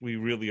We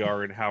Really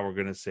Are and How We're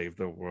Going to Save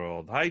the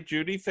World. Hi,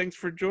 Judy. Thanks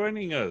for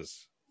joining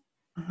us.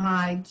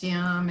 Hi,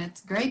 Jim.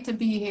 It's great to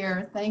be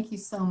here. Thank you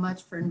so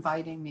much for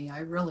inviting me. I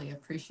really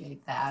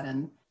appreciate that.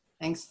 And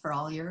thanks for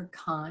all your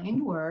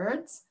kind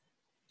words.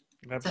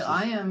 Absolutely. So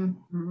I am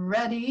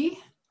ready.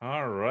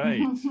 All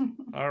right.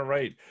 All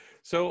right.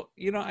 So,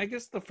 I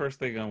guess the first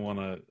thing I want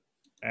to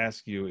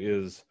ask you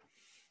is,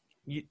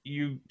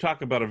 you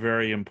talk about a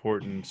very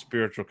important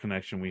spiritual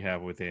connection we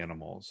have with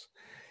animals.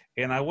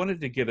 And I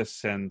wanted to get a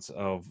sense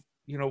of,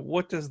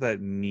 what does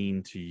that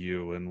mean to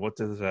you and what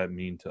does that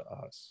mean to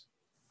us?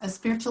 A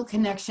spiritual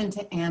connection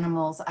to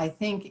animals, I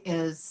think,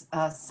 is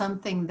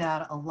something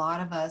that a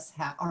lot of us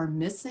are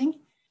missing.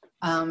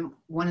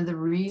 One of the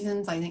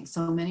reasons I think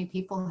so many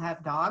people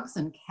have dogs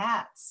and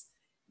cats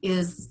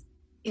is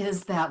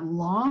that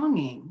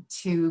longing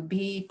to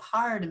be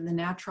part of the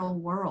natural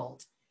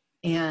world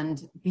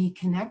and be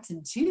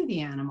connected to the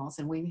animals.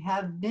 And we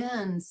have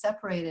been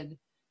separated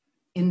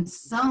in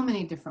so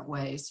many different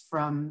ways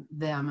from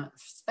them,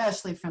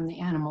 especially from the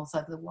animals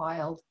of the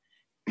wild.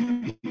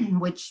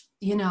 which,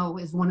 you know,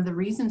 is one of the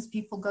reasons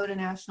people go to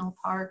national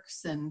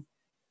parks, and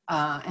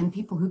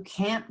people who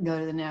can't go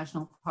to the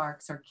national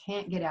parks or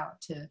can't get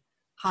out to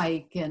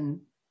hike and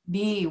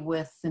be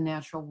with the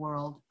natural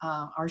world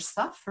are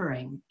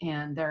suffering,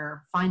 and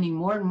they're finding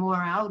more and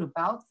more out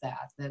about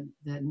that,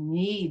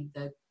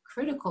 the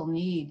critical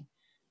need,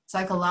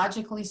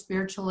 psychologically,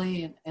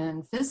 spiritually,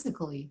 and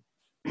physically,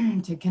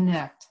 to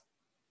connect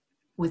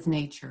with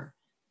nature.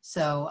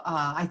 So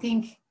I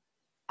think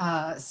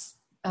as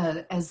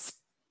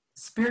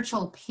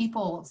spiritual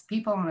people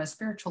on a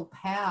spiritual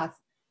path,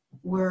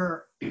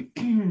 we're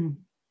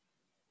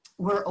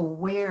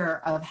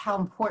aware of how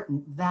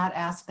important that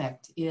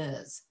aspect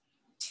is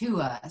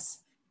to us.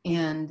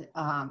 And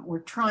we're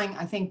trying,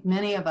 I think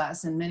many of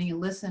us and many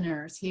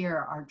listeners here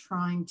are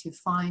trying to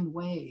find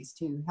ways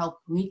to help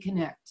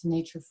reconnect to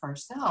nature for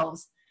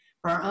ourselves,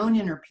 for our own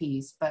inner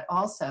peace, but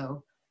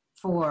also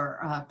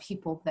for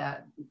people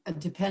that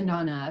depend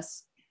on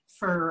us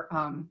for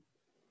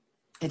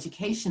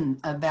education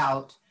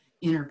about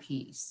inner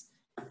peace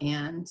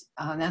and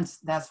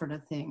that sort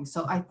of thing.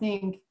 So I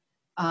think,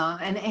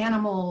 and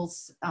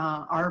animals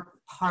are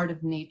part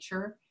of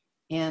nature,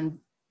 and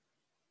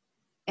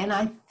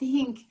I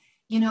think,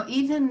 you know,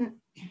 even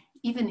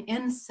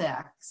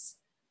insects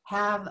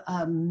have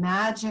a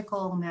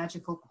magical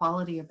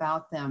quality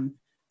about them,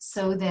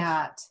 so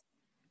that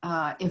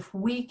if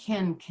we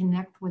can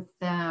connect with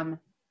them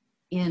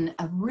in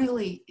a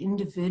really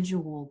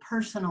individual,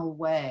 personal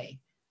way,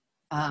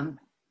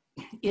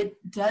 it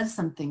does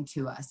something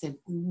to us. It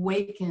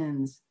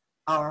awakens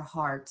our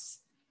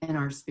hearts and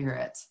our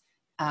spirits.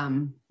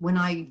 When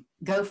I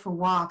go for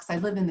walks, I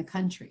live in the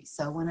country,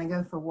 so when I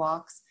go for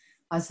walks,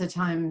 lots of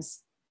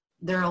times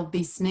there'll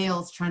be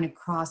snails trying to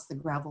cross the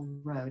gravel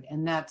road,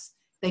 and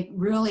they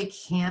really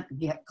can't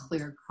get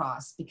clear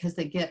across because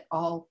they get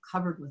all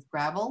covered with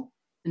gravel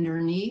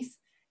underneath.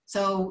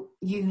 So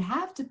you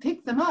have to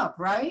pick them up,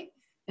 right?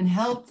 And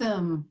help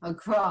them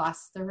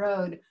across the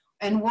road.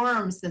 And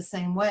worms the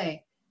same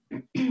way.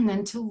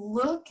 And to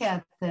look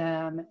at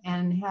them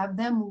and have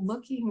them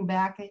looking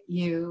back at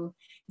you,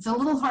 it's a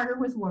little harder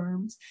with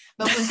worms,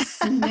 but with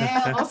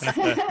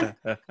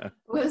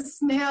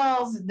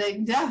snails, they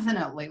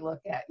definitely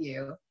look at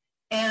you.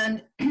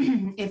 And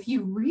if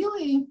you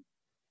really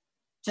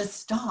just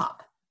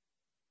stop,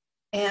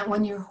 and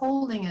when you're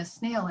holding a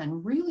snail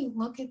and really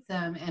look at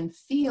them and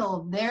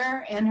feel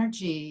their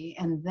energy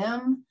and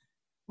them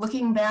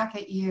looking back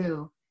at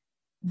you,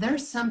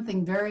 there's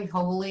something very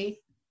holy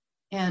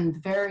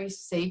and very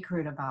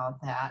sacred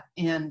about that.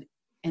 And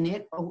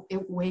it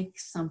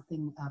wakes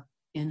something up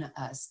in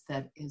us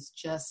that is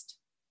just,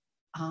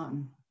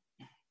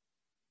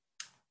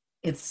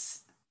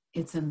 it's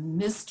a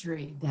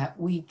mystery that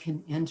we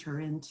can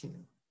enter into.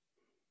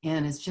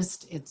 And it's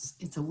just,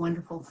 it's a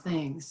wonderful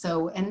thing.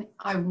 So, and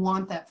I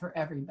want that for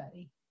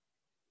everybody.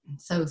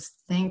 So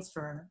thanks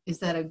for, is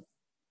that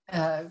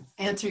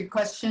answer your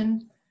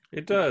question?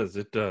 It does.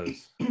 It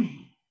does.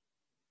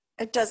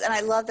 It does. And I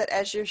love that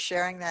as you're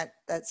sharing that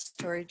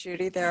story,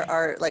 Judy, there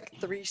are like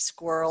 3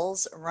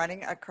 squirrels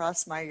running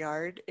across my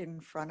yard in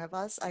front of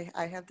us.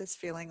 I have this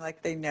feeling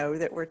like they know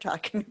that we're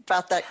talking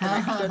about that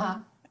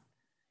connection.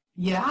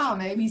 Yeah,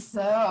 maybe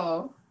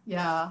so.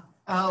 Yeah.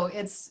 Oh,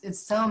 it's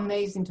so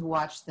amazing to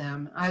watch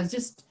them. I was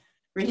just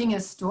reading a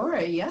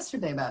story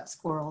yesterday about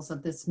squirrels,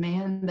 of this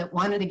man that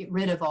wanted to get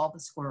rid of all the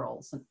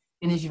squirrels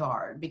in his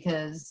yard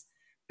because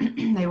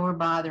they were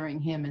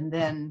bothering him. And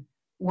then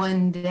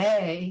one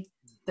day,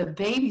 the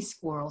baby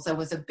squirrels, there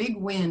was a big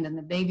wind and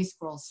the baby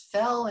squirrels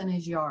fell in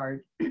his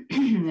yard.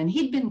 And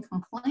he'd been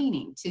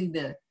complaining to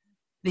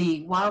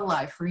the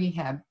wildlife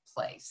rehab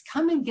place,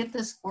 come and get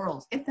the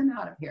squirrels, get them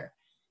out of here.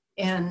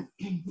 And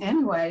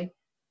anyway,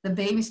 the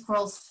baby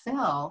squirrels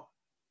fell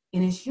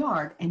in his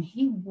yard, and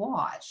he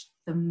watched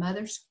the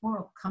mother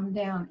squirrel come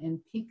down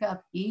and pick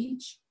up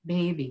each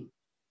baby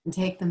and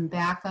take them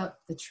back up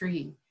the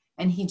tree.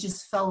 And he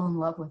just fell in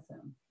love with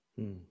them.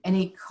 And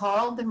he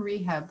called the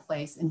rehab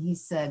place and he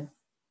said,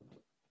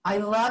 I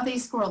love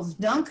these squirrels.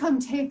 Don't come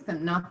take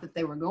them. Not that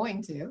they were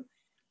going to.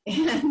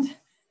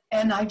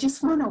 And I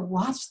just want to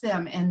watch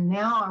them. And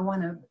now I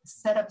want to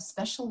set up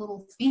special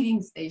little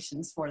feeding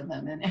stations for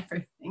them and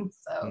everything.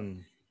 So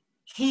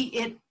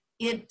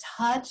it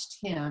touched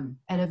him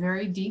at a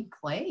very deep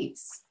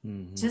place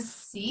to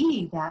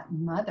see that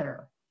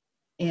mother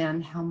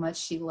and how much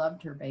she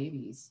loved her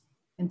babies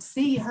and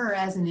see her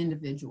as an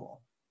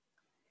individual.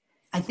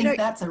 I think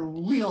that's a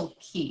real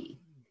key.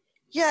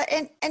 Yeah,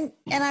 and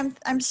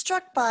I'm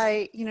struck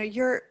by,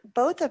 you're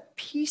both a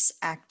peace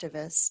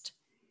activist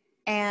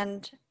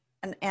and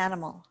an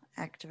animal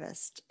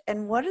activist.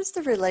 And what is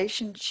the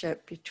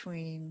relationship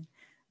between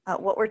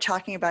what we're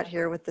talking about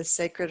here with the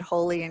sacred,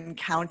 holy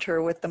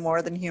encounter with the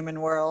more than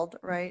human world,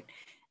 right?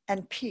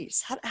 And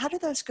peace. How do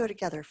those go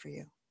together for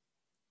you?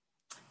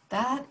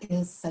 That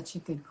is such a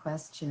good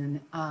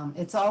question.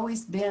 It's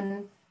always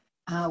been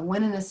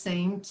one and the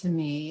same to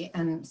me.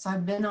 And so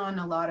I've been on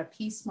a lot of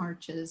peace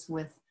marches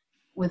with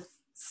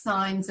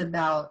signs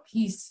about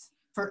peace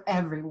for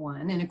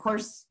everyone. And of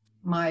course,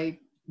 my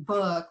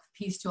book,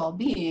 Peace to All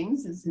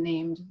Beings, is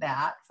named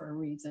that for a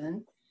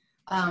reason.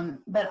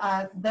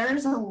 But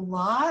there's a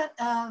lot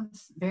of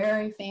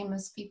very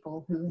famous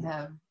people who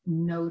have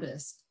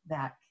noticed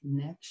that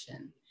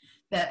connection,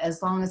 that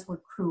as long as we're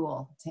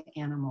cruel to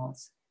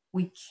animals,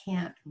 we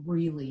can't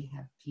really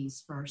have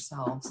peace for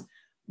ourselves,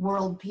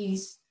 world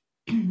peace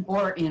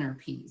or inner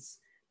peace.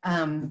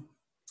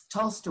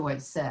 Tolstoy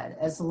said,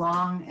 as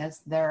long as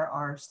there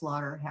are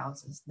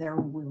slaughterhouses, there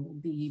will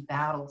be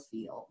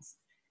battlefields.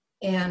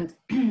 And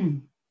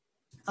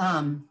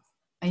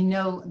I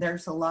know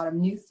there's a lot of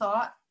New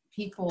Thought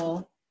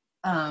people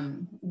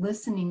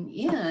listening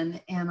in,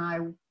 and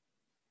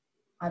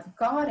I've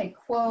got a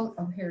quote,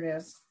 oh, here it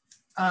is,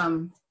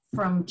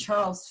 from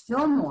Charles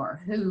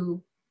Fillmore,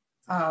 who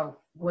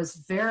was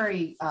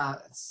very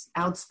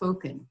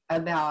outspoken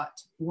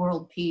about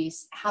world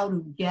peace, how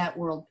to get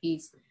world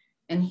peace.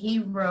 And he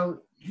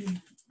wrote,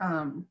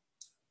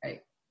 I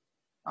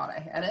thought I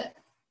had it.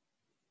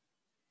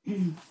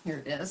 Here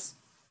it is.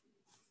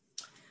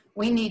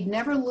 We need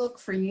never look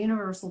for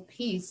universal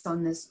peace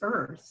on this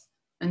earth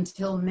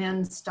until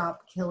men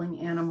stop killing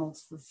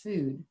animals for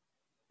food.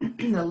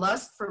 The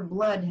lust for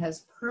blood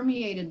has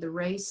permeated the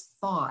race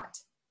thought,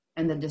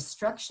 and the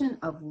destruction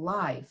of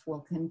life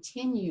will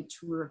continue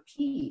to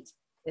repeat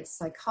its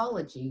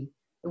psychology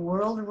the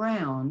world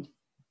around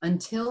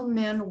until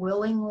men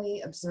willingly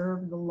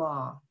observe the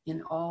law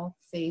in all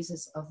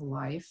phases of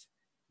life,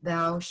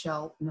 thou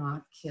shalt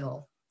not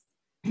kill.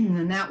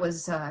 And that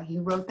was, he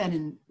wrote that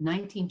in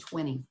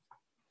 1920.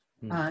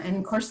 And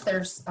of course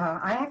there's,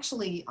 I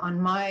actually, on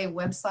my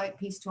website,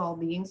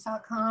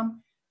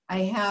 peacetoallbeings.com, I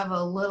have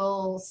a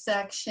little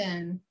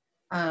section,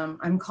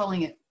 I'm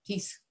calling it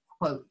Peace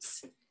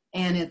Quotes.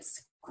 And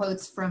it's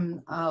quotes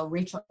from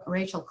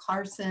Rachel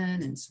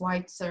Carson and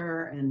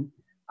Schweitzer and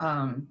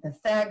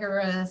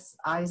Pythagoras,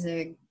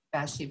 Isaac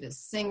Bashevis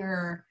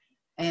Singer,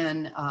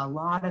 and a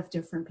lot of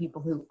different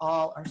people who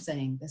all are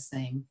saying the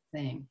same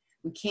thing.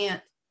 We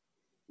can't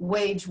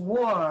wage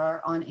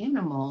war on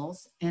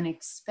animals and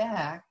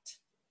expect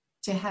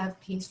to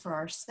have peace for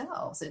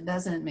ourselves. It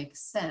doesn't make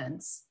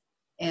sense.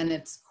 And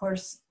it's, of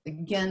course,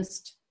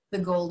 against the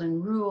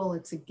golden rule.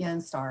 It's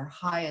against our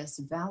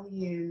highest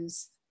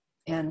values.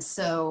 And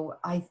so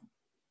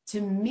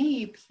to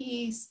me,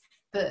 peace,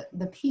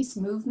 the peace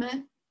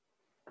movement,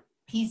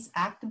 peace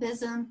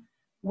activism,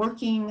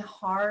 working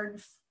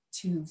hard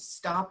to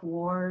stop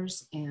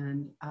wars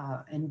and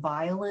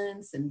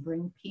violence and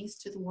bring peace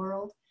to the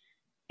world,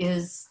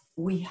 is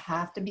we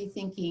have to be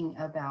thinking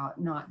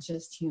about not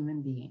just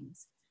human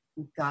beings.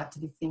 We've got to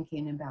be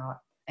thinking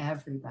about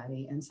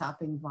everybody and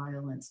stopping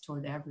violence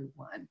toward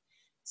everyone.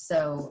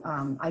 So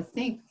I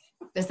think,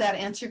 does that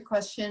answer your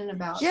question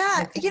about? Yeah,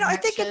 I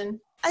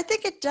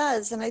think it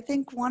does. And I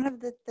think one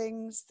of the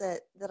things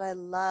that I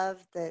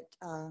love that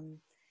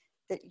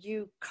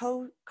you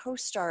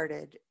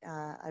co-started,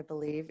 I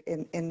believe,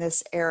 in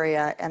this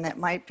area, and that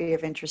might be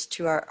of interest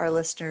to our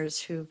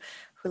listeners who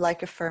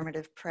like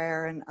affirmative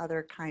prayer and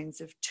other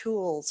kinds of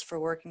tools for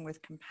working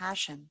with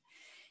compassion,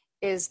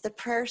 is the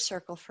prayer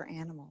circle for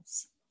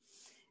animals.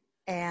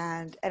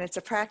 And it's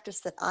a practice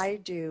that I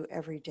do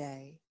every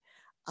day.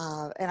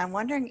 And I'm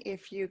wondering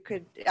if you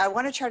could, I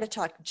want to try to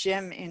talk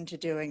Jim into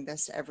doing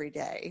this every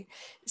day.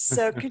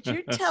 So could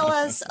you tell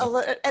us,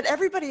 and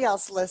everybody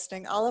else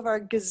listening, all of our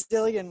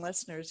gazillion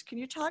listeners, can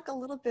you talk a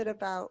little bit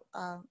about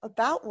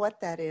what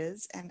that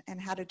is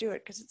and how to do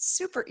it? Because it's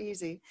super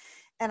easy.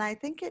 And I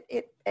think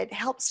it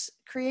helps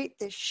create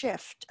this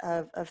shift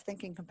of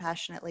thinking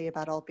compassionately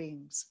about all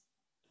beings.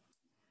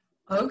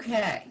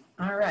 Okay.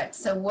 All right.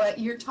 So what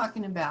you're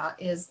talking about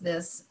is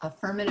this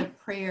affirmative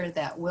prayer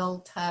that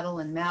Will Tuttle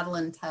and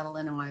Madeline Tuttle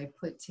and I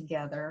put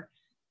together.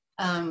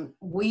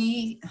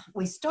 We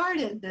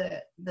started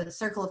the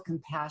Circle of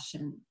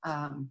Compassion,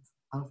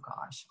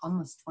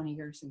 almost 20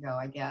 years ago,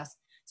 I guess.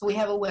 So we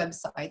have a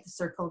website,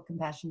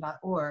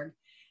 thecircleofcompassion.org.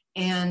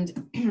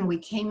 And we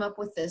came up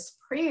with this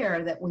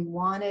prayer that we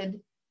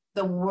wanted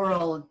the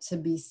world to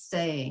be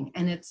saying.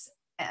 And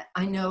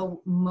I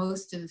know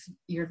most of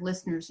your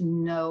listeners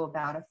know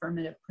about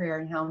affirmative prayer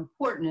and how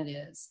important it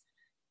is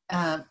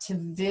to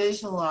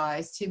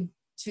visualize,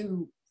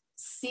 to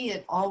see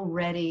it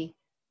already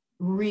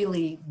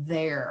really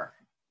there.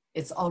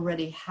 It's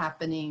already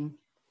happening.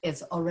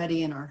 It's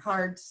already in our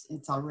hearts.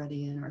 It's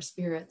already in our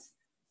spirits.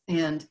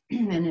 And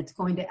it's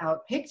going to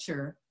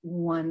outpicture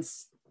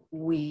once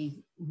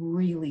we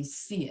really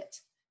see it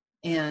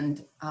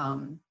and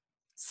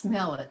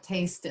smell it,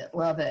 taste it,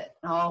 love it,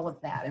 all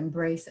of that,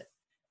 embrace it.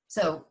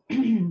 So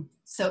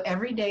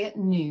every day at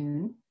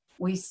noon,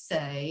 we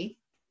say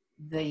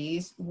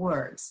these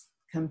words: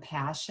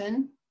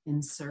 compassion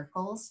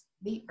encircles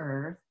the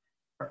earth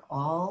for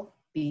all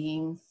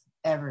beings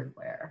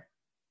everywhere.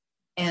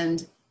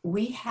 And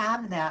we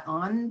have that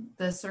on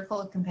the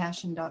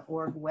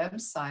circleofcompassion.org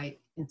website.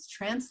 It's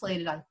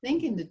translated, I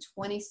think, into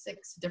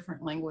 26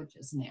 different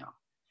languages now.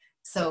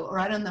 So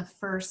right on the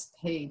first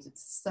page,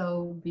 it's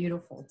so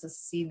beautiful to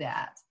see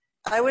that.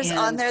 I was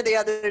on And- there the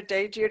other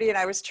day, Judy, and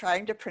I was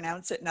trying to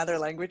pronounce it in other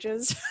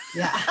languages.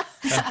 Yeah.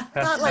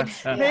 Thought like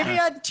maybe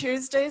on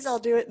Tuesdays I'll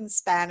do it in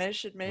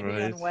Spanish, and maybe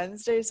Right. on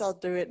Wednesdays I'll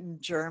do it in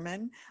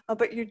German.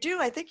 But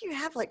I think you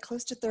have like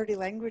close to 30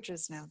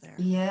 languages now there.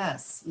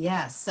 Yes,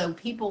 yes. So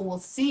people will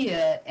see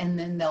it and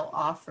then they'll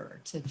offer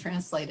to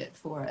translate it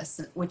for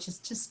us, which is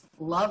just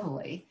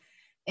lovely.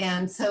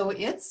 And so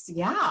it's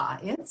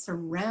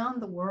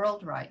around the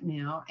world right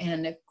now.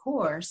 And of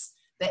course,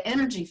 the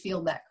energy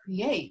field that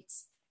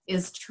creates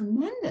is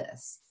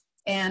tremendous.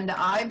 And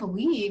I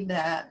believe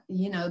that,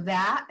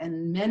 that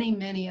and many,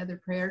 many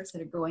other prayers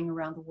that are going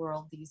around the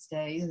world these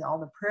days, all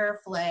the prayer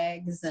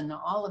flags and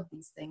all of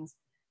these things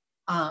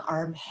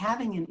are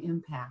having an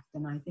impact.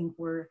 And I think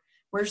we're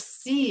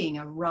seeing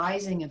a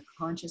rising of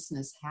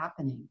consciousness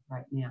happening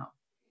right now.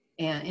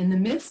 And in the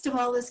midst of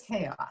all this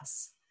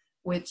chaos,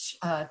 which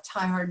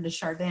Teilhard de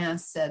Chardin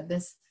said,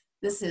 this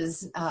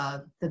is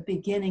the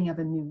beginning of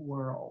a new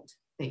world,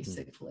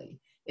 basically.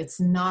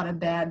 It's not a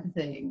bad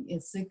thing.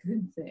 It's a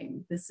good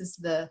thing. This is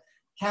the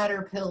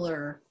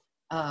caterpillar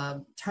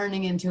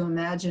turning into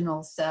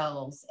imaginal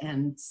cells,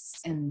 and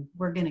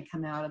we're going to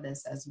come out of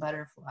this as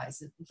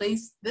butterflies. At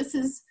least this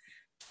is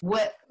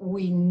what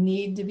we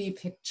need to be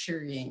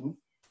picturing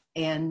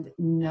and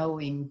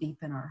knowing deep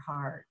in our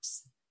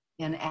hearts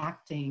and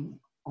acting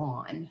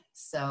on.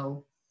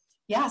 So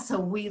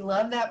we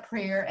love that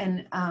prayer.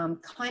 And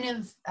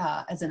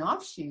as an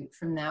offshoot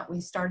from that, we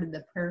started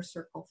the Prayer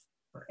Circle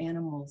for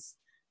Animals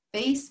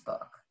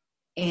Facebook,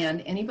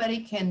 and anybody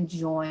can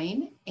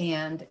join,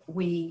 and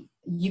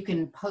you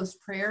can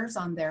post prayers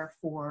on there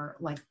for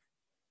like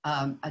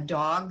a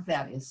dog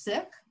that is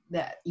sick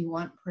that you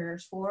want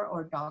prayers for,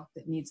 or a dog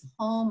that needs a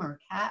home, or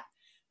a cat,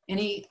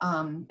 any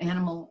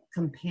animal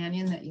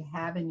companion that you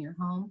have in your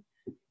home.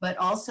 But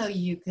also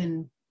you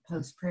can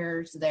post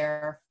prayers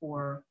there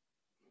for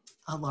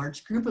a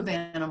large group of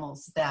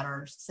animals that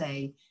are,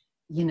 say,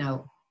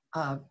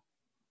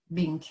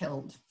 being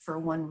killed for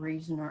one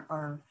reason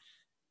or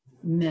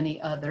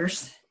many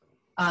others,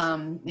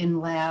 in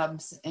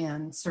labs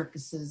and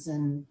circuses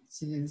and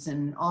zoos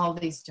and all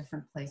these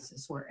different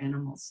places where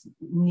animals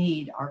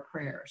need our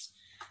prayers,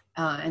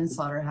 and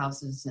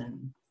slaughterhouses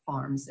and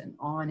farms and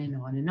on and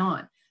on and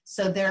on.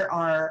 So there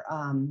are,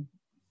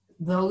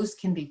 those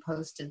can be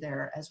posted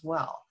there as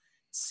well.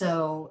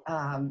 So,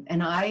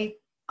 and I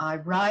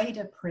write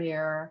a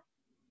prayer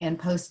and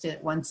post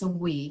it once a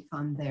week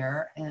on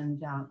there.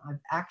 And I've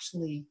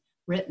actually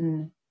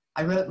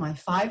I wrote my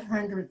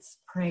 500th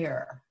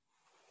prayer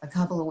a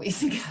couple of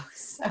weeks ago.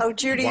 So. Oh,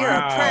 Judy, you're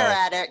a prayer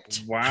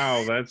addict.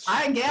 Wow, that's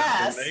I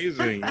guess. that's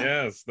amazing.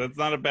 Yes, that's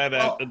not a bad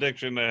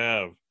addiction to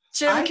have.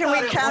 Jim, can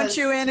we count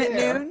you in at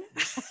noon?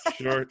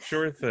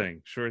 Sure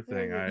thing.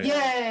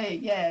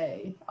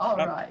 Yay! All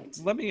right.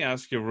 Let me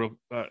ask you,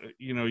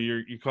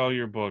 you call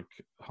your book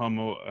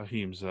Homo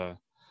Ahimsa,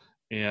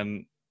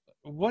 and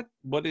what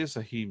is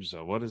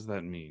ahimsa? What does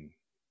that mean?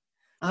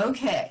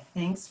 Okay,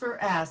 thanks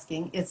for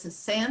asking. It's a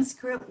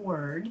Sanskrit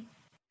word,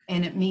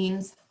 and it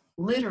means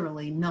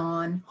literally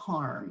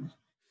non-harm.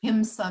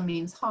 Himsa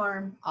means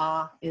harm.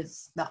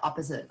 Is the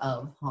opposite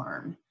of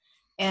harm.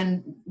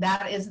 And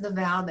that is the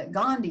vow that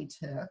Gandhi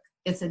took.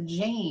 It's a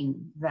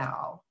Jain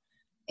vow,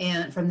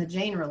 and from the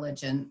Jain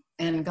religion.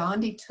 And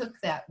Gandhi took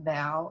that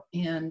vow,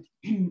 and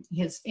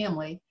his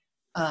family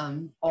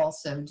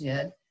also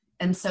did.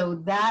 And so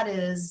that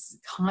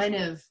is kind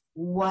of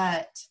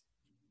what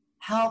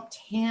helped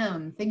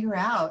him figure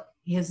out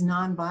his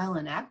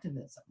nonviolent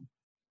activism.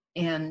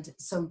 And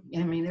so,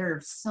 there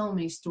are so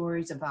many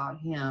stories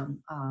about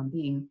him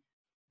being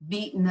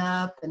beaten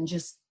up and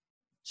just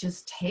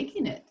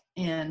taking it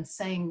and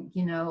saying,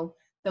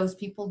 those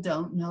people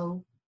don't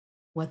know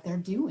what they're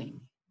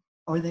doing,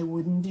 or they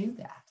wouldn't do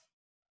that,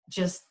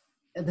 just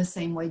the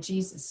same way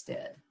Jesus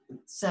did.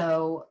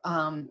 So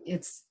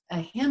it's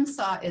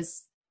ahimsa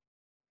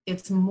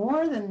it's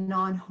more than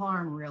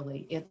non-harm,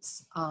 really.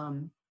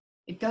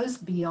 It goes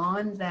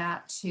beyond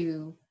that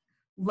to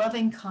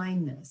loving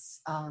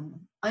kindness,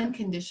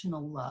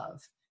 unconditional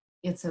love.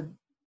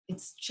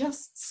 It's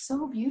just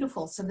so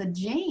beautiful. So the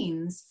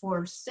Jains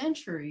for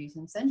centuries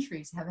and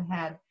centuries have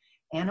had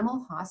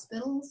animal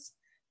hospitals,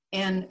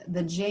 and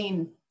the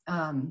Jain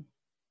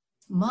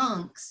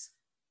monks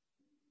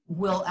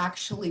will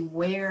actually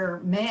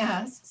wear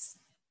masks,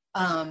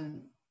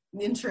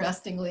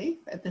 interestingly,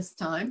 at this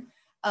time.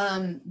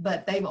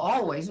 But they've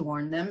always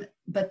worn them.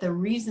 But the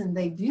reason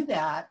they do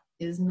that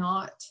is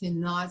not to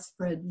not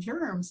spread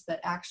germs, but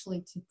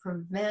actually to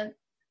prevent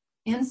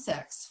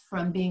insects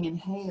from being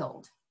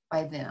inhaled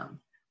by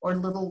them, or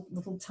little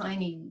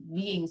tiny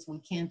beings we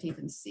can't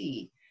even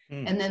see.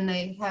 And then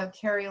they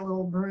carry a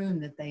little broom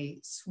that they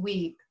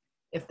sweep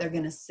if they're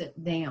going to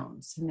sit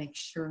down to make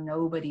sure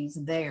nobody's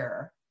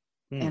there.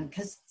 And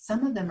because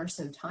some of them are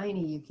so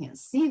tiny you can't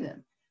see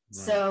them. Right.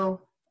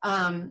 So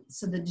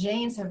the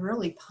Jains have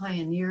really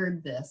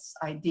pioneered this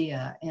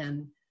idea,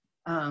 and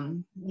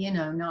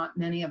not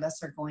many of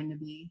us are going to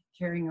be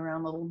carrying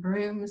around little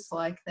brooms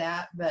like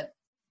that, but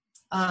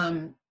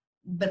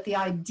the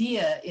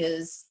idea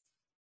is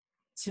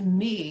to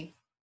me,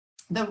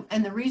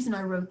 the reason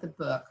I wrote the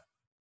book,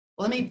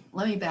 let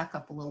me back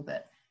up a little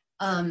bit.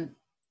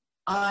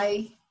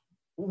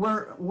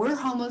 We're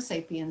Homo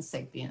sapiens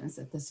sapiens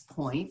at this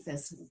point.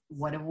 That's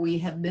what we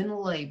have been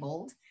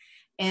labeled.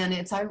 And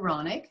it's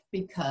ironic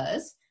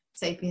because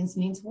sapiens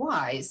means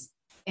wise.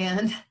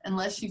 And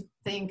unless you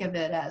think of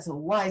it as a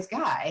wise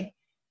guy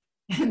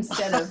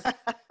instead of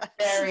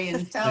very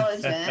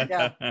intelligent,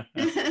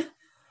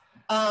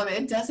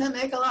 it doesn't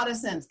make a lot of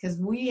sense because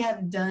we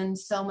have done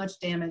so much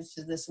damage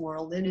to this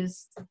world. It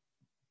is,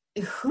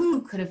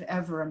 who could have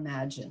ever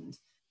imagined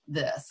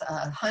this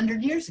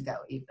 100 years ago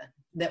even,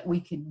 that we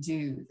could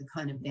do the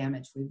kind of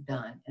damage we've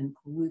done and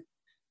pollute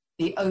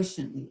the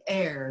ocean, the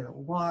air, the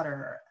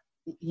water,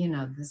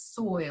 the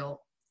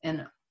soil,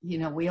 and,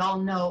 we all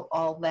know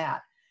all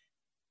that.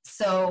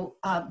 So,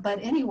 but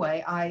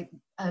anyway,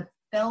 a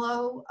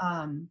fellow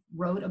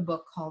wrote a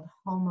book called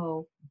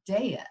Homo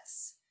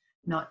Deus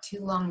not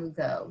too long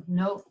ago.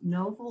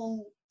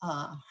 Novel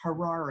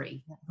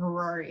Harari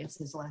is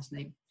his last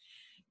name.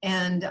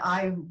 And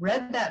I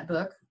read that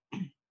book,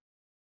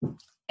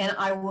 and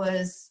I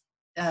was,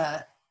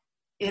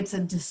 it's a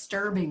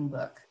disturbing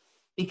book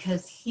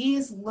because he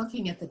is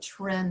looking at the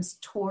trends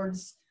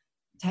towards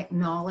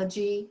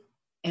technology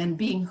and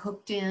being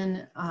hooked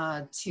in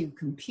to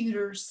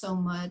computers so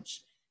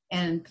much,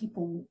 and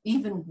people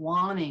even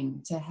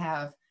wanting to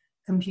have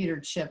computer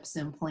chips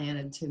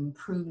implanted to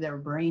improve their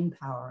brain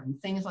power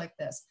and things like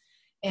this.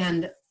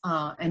 And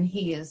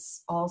he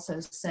is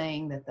also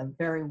saying that the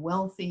very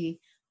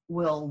wealthy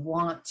will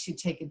want to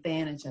take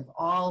advantage of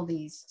all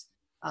these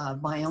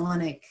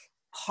bionic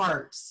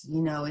parts,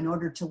 in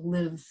order to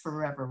live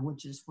forever,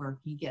 which is where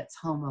he gets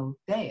Homo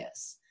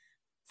Deus,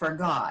 for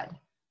God,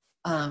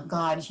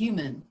 God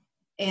human.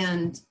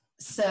 And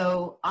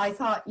so I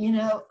thought,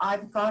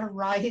 I've got to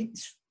write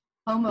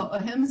Homo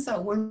Ahimsa.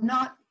 We're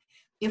not,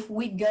 if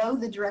we go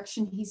the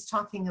direction he's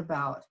talking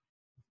about,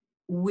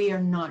 we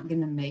are not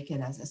going to make it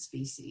as a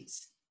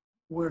species.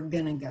 We're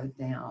going to go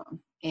down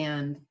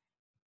and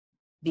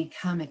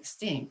become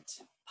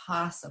extinct,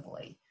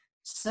 possibly.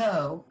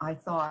 So I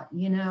thought,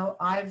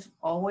 I've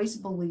always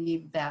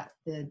believed that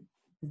the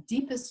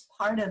deepest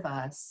part of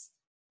us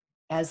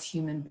as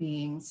human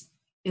beings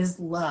is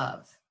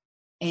love.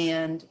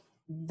 And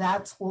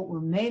that's what we're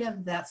made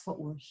of. That's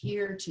what we're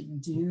here to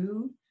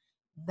do.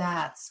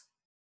 That's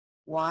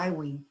why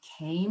we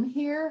came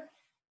here.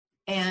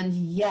 And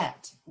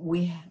yet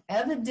we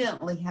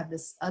evidently have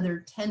this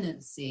other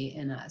tendency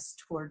in us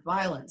toward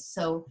violence.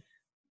 So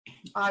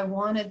I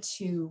wanted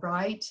to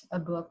write a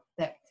book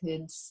that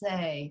could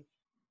say,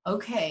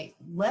 okay,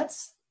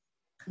 let's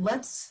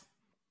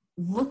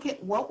look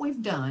at what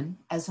we've done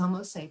as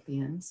Homo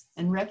sapiens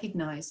and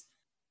recognize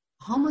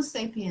Homo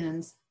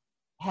sapiens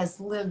has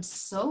lived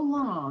so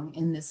long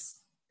in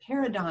this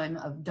paradigm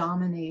of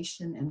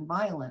domination and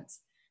violence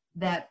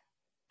that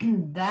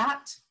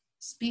that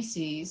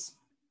species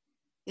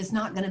is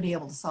not going to be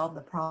able to solve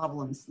the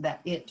problems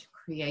that it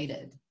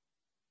created.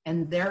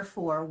 And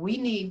therefore, we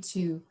need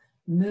to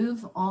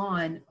move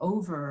on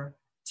over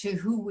to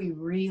who we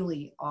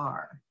really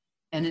are.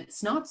 And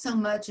it's not so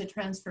much a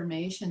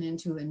transformation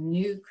into a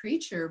new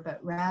creature,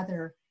 but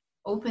rather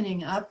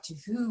opening up to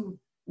who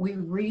we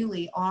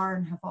really are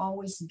and have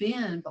always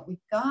been, but we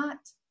got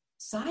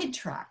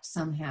sidetracked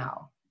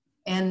somehow.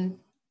 And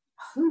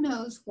who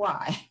knows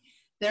why?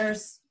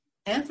 There's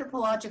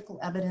anthropological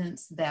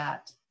evidence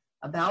that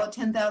about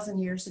 10,000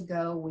 years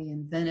ago, we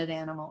invented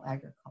animal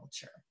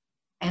agriculture.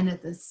 And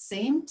at the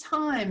same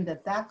time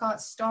that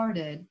got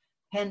started,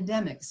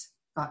 pandemics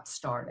got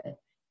started.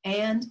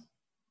 And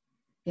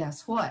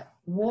guess what?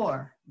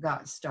 War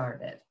got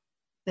started.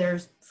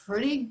 There's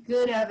pretty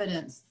good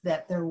evidence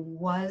that there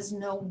was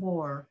no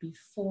war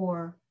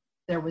before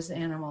there was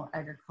animal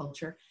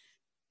agriculture.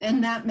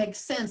 And that makes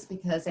sense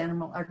because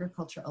animal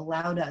agriculture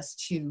allowed us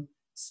to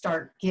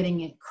start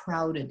getting it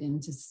crowded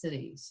into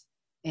cities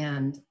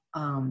and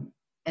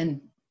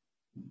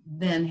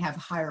then have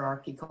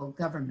hierarchical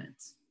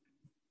governments.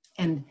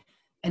 And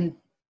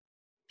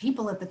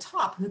people at the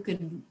top who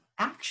could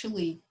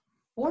actually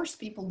force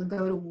people to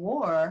go to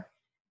war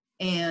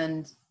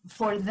and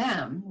for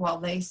them while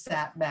they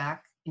sat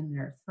back in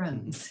their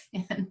thrones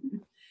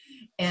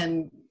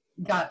and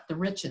got the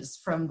riches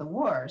from the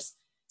wars.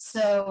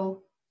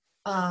 So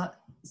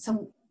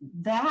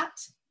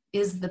that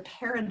is the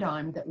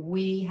paradigm that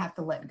we have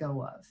to let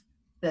go of,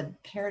 the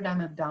paradigm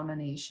of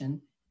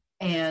domination,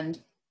 and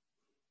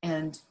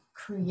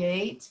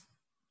create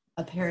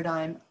a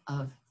paradigm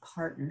of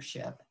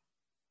partnership,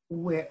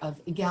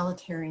 of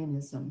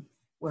egalitarianism,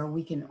 where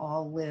we can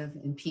all live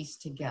in peace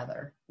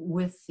together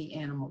with the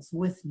animals,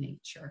 with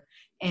nature.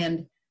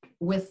 And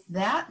with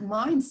that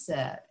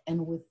mindset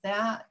and with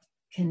that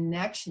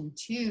connection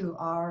to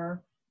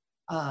our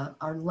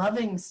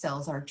loving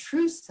selves, our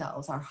true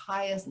selves, our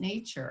highest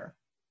nature,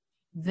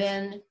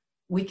 then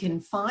we can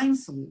find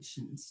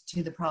solutions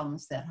to the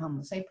problems that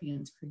Homo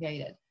sapiens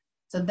created.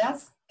 So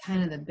that's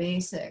kind of the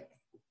basic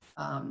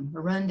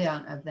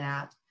rundown of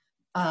that.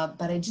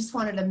 But I just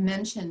wanted to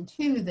mention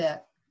too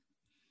that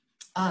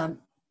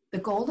the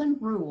golden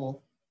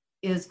rule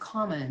is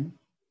common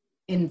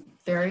in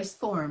various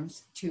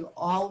forms to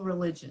all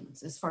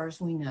religions, as far as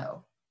we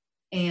know.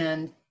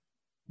 And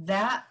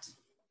that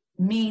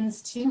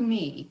means to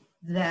me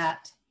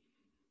that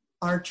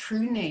our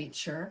true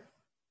nature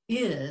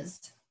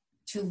is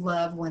to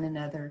love one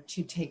another,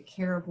 to take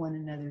care of one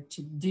another,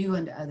 to do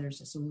unto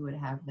others as we would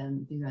have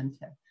them do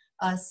unto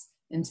us,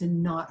 and to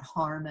not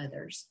harm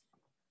others.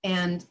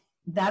 And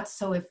that's,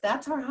 so if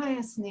that's our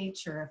highest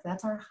nature, if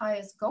that's our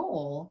highest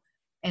goal,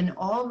 and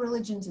all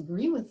religions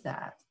agree with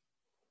that,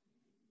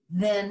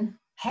 then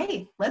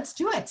hey, let's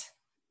do it.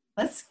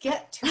 Let's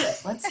get to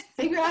it. Let's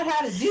figure out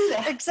how to do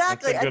that.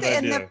 Exactly. That's a good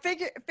idea. And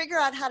the figure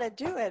out how to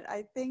do it,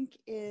 I think,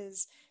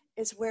 is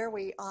where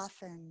we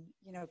often,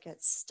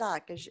 get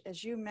stuck.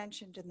 As you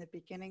mentioned in the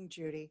beginning,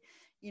 Judy,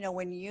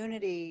 when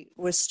Unity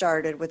was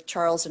started with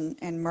Charles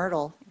and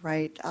Myrtle,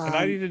 right?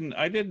 And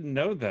I didn't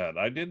know that.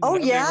 I didn't know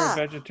they were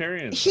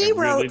vegetarians. He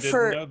wrote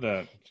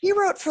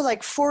for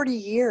like 40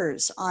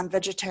 years on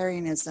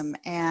vegetarianism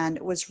and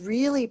was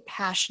really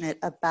passionate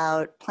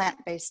about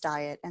plant-based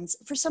diet, and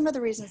for some of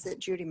the reasons that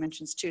Judy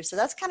mentions too. So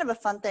that's kind of a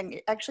fun thing.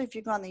 Actually, if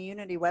you go on the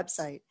Unity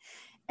website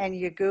and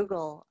you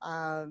Google,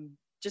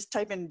 just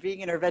type in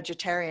vegan or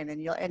vegetarian,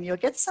 and you'll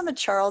get some of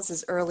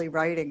Charles's early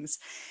writings.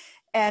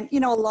 And,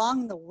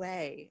 along the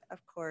way,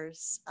 of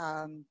course,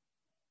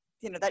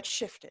 that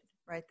shifted,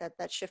 right?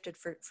 That shifted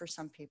for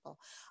some people.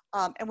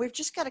 And we've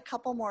just got a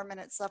couple more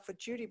minutes left with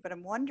Judy, but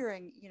I'm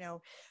wondering,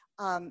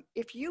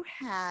 if you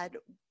had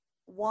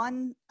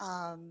one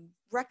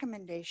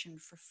recommendation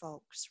for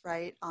folks,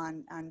 right,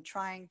 on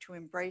trying to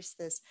embrace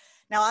this.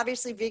 Now,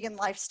 obviously, vegan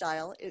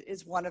lifestyle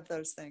is one of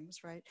those things,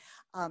 right?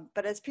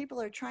 But as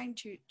people are trying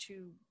to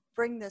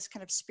bring this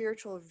kind of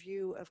spiritual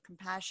view of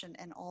compassion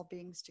and all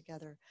beings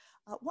together,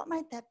 what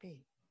might that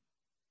be?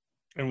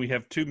 And we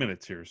have 2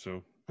 minutes here,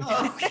 so.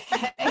 Okay.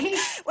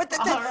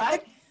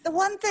 The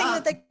one thing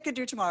that they could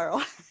do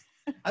tomorrow.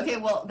 Okay,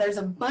 well, there's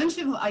a bunch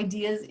of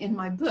ideas in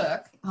my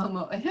book,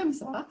 Homo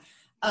Ahimsa.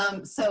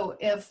 So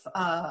if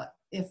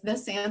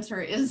this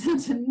answer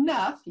isn't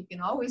enough, you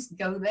can always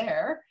go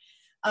there.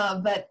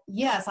 But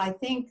yes, I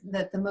think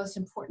that the most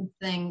important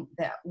thing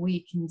that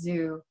we can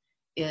do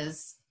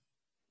is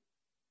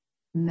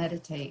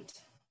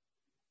meditate.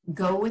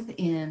 Go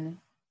within,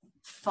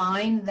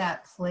 find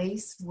that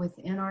place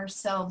within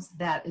ourselves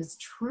that is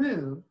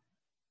true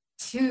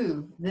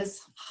to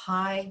this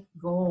high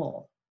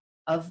goal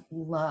of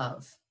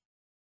love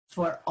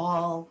for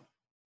all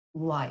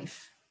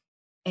life.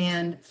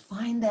 And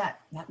find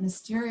that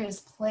mysterious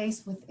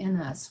place within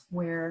us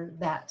where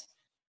that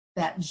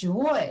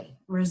joy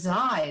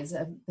resides,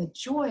 the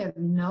joy of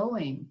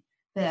knowing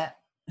that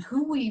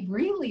who we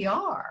really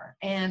are,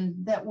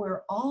 and that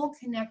we're all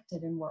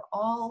connected and we're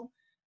all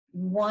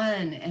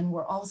one and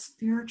we're all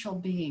spiritual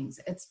beings.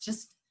 It's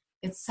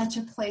such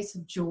a place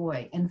of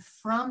joy. And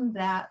from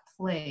that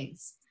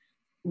place,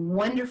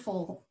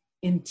 wonderful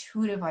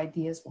intuitive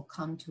ideas will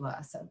come to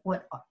us of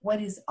what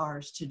is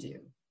ours to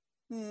do.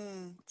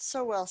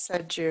 So well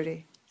said,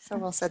 Judy. So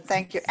well said.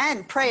 Thank you.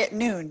 And pray at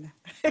noon.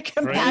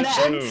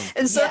 Compassion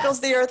encircles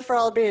the earth for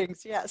all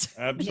beings. Yes.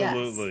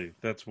 Absolutely. Yes.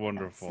 That's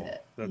wonderful.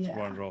 That's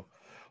wonderful.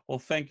 Well,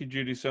 thank you,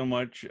 Judy, so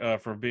much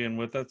for being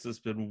with us. It's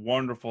been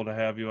wonderful to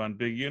have you on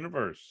Big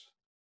Universe.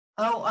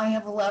 Oh, I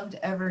have loved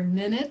every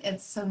minute.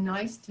 It's so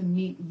nice to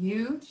meet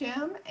you,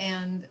 Jim.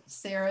 And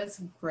Sarah,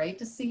 it's great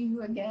to see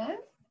you again.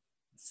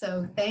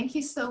 So thank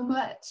you so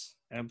much.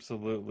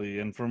 Absolutely.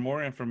 And for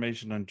more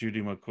information on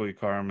Judy McCoy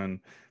Carman,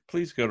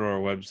 please go to our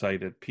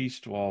website at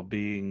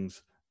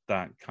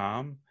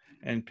peacetoallbeings.com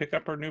and pick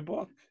up our new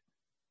book.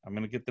 I'm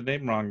going to get the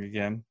name wrong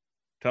again.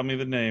 Tell me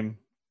the name.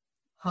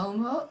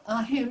 Homo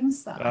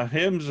Ahimsa.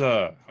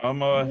 Ahimsa.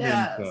 Homo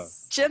Ahimsa.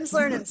 Yes. Jim's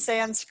learning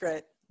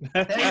Sanskrit.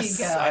 There you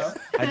go.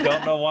 I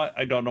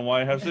don't know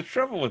why I have such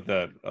trouble with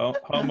that.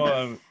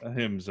 Homo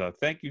Ahimsa.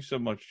 Thank you so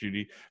much,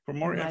 Judy. For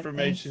more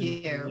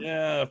information,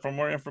 for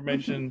more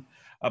information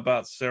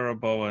about Sarah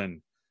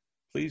Bowen,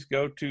 please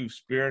go to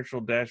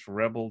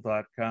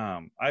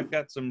spiritual-rebel.com. I've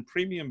got some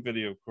premium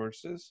video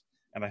courses,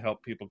 and I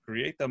help people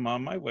create them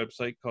on my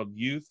website called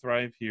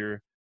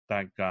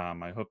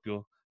youthrivehere.com. I hope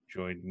you'll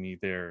join me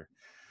there.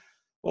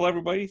 Well,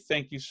 everybody,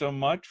 thank you so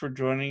much for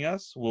joining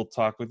us. We'll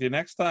talk with you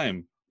next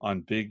time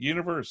on Big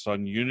Universe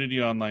on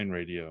Unity Online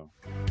Radio.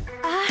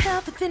 I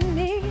have within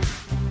me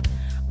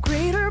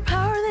greater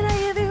power than I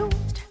have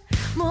used,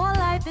 more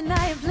life than I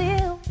have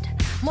lived,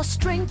 more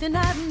strength than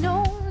I've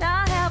known.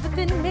 I have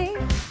within me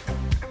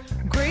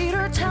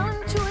greater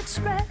talent to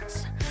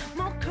express,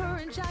 more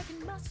courage I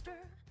can muster.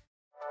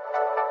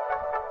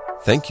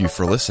 Thank you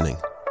for listening.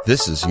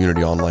 This is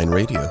Unity Online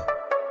Radio,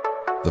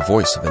 the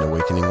voice of an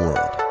awakening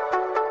world.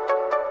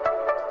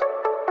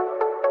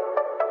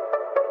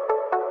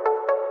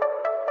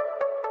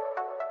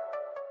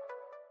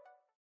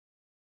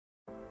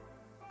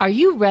 Are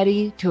you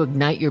ready to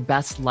ignite your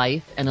best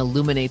life and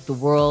illuminate the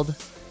world?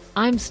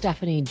 I'm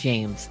Stephanie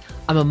James.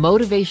 I'm a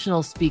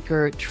motivational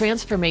speaker,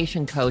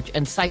 transformation coach,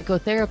 and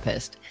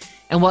psychotherapist.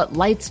 And what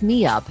lights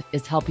me up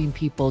is helping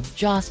people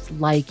just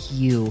like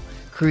you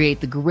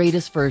create the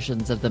greatest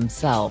versions of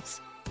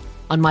themselves.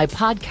 On my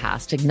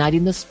podcast,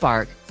 Igniting the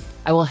Spark,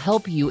 I will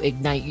help you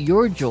ignite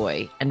your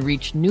joy and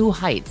reach new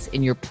heights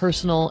in your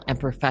personal and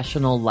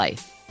professional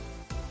life.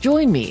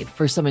 Join me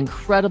for some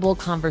incredible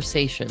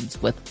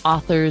conversations with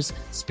authors,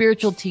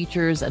 spiritual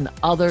teachers, and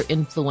other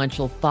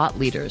influential thought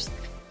leaders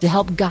to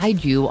help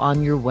guide you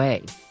on your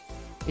way.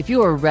 If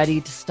you are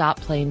ready to stop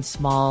playing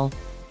small,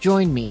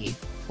 join me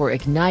for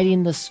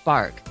Igniting the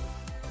Spark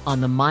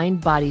on the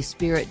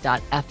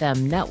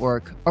mindbodyspirit.fm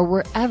network or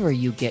wherever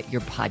you get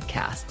your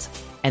podcasts,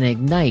 and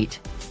ignite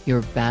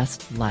your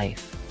best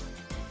life.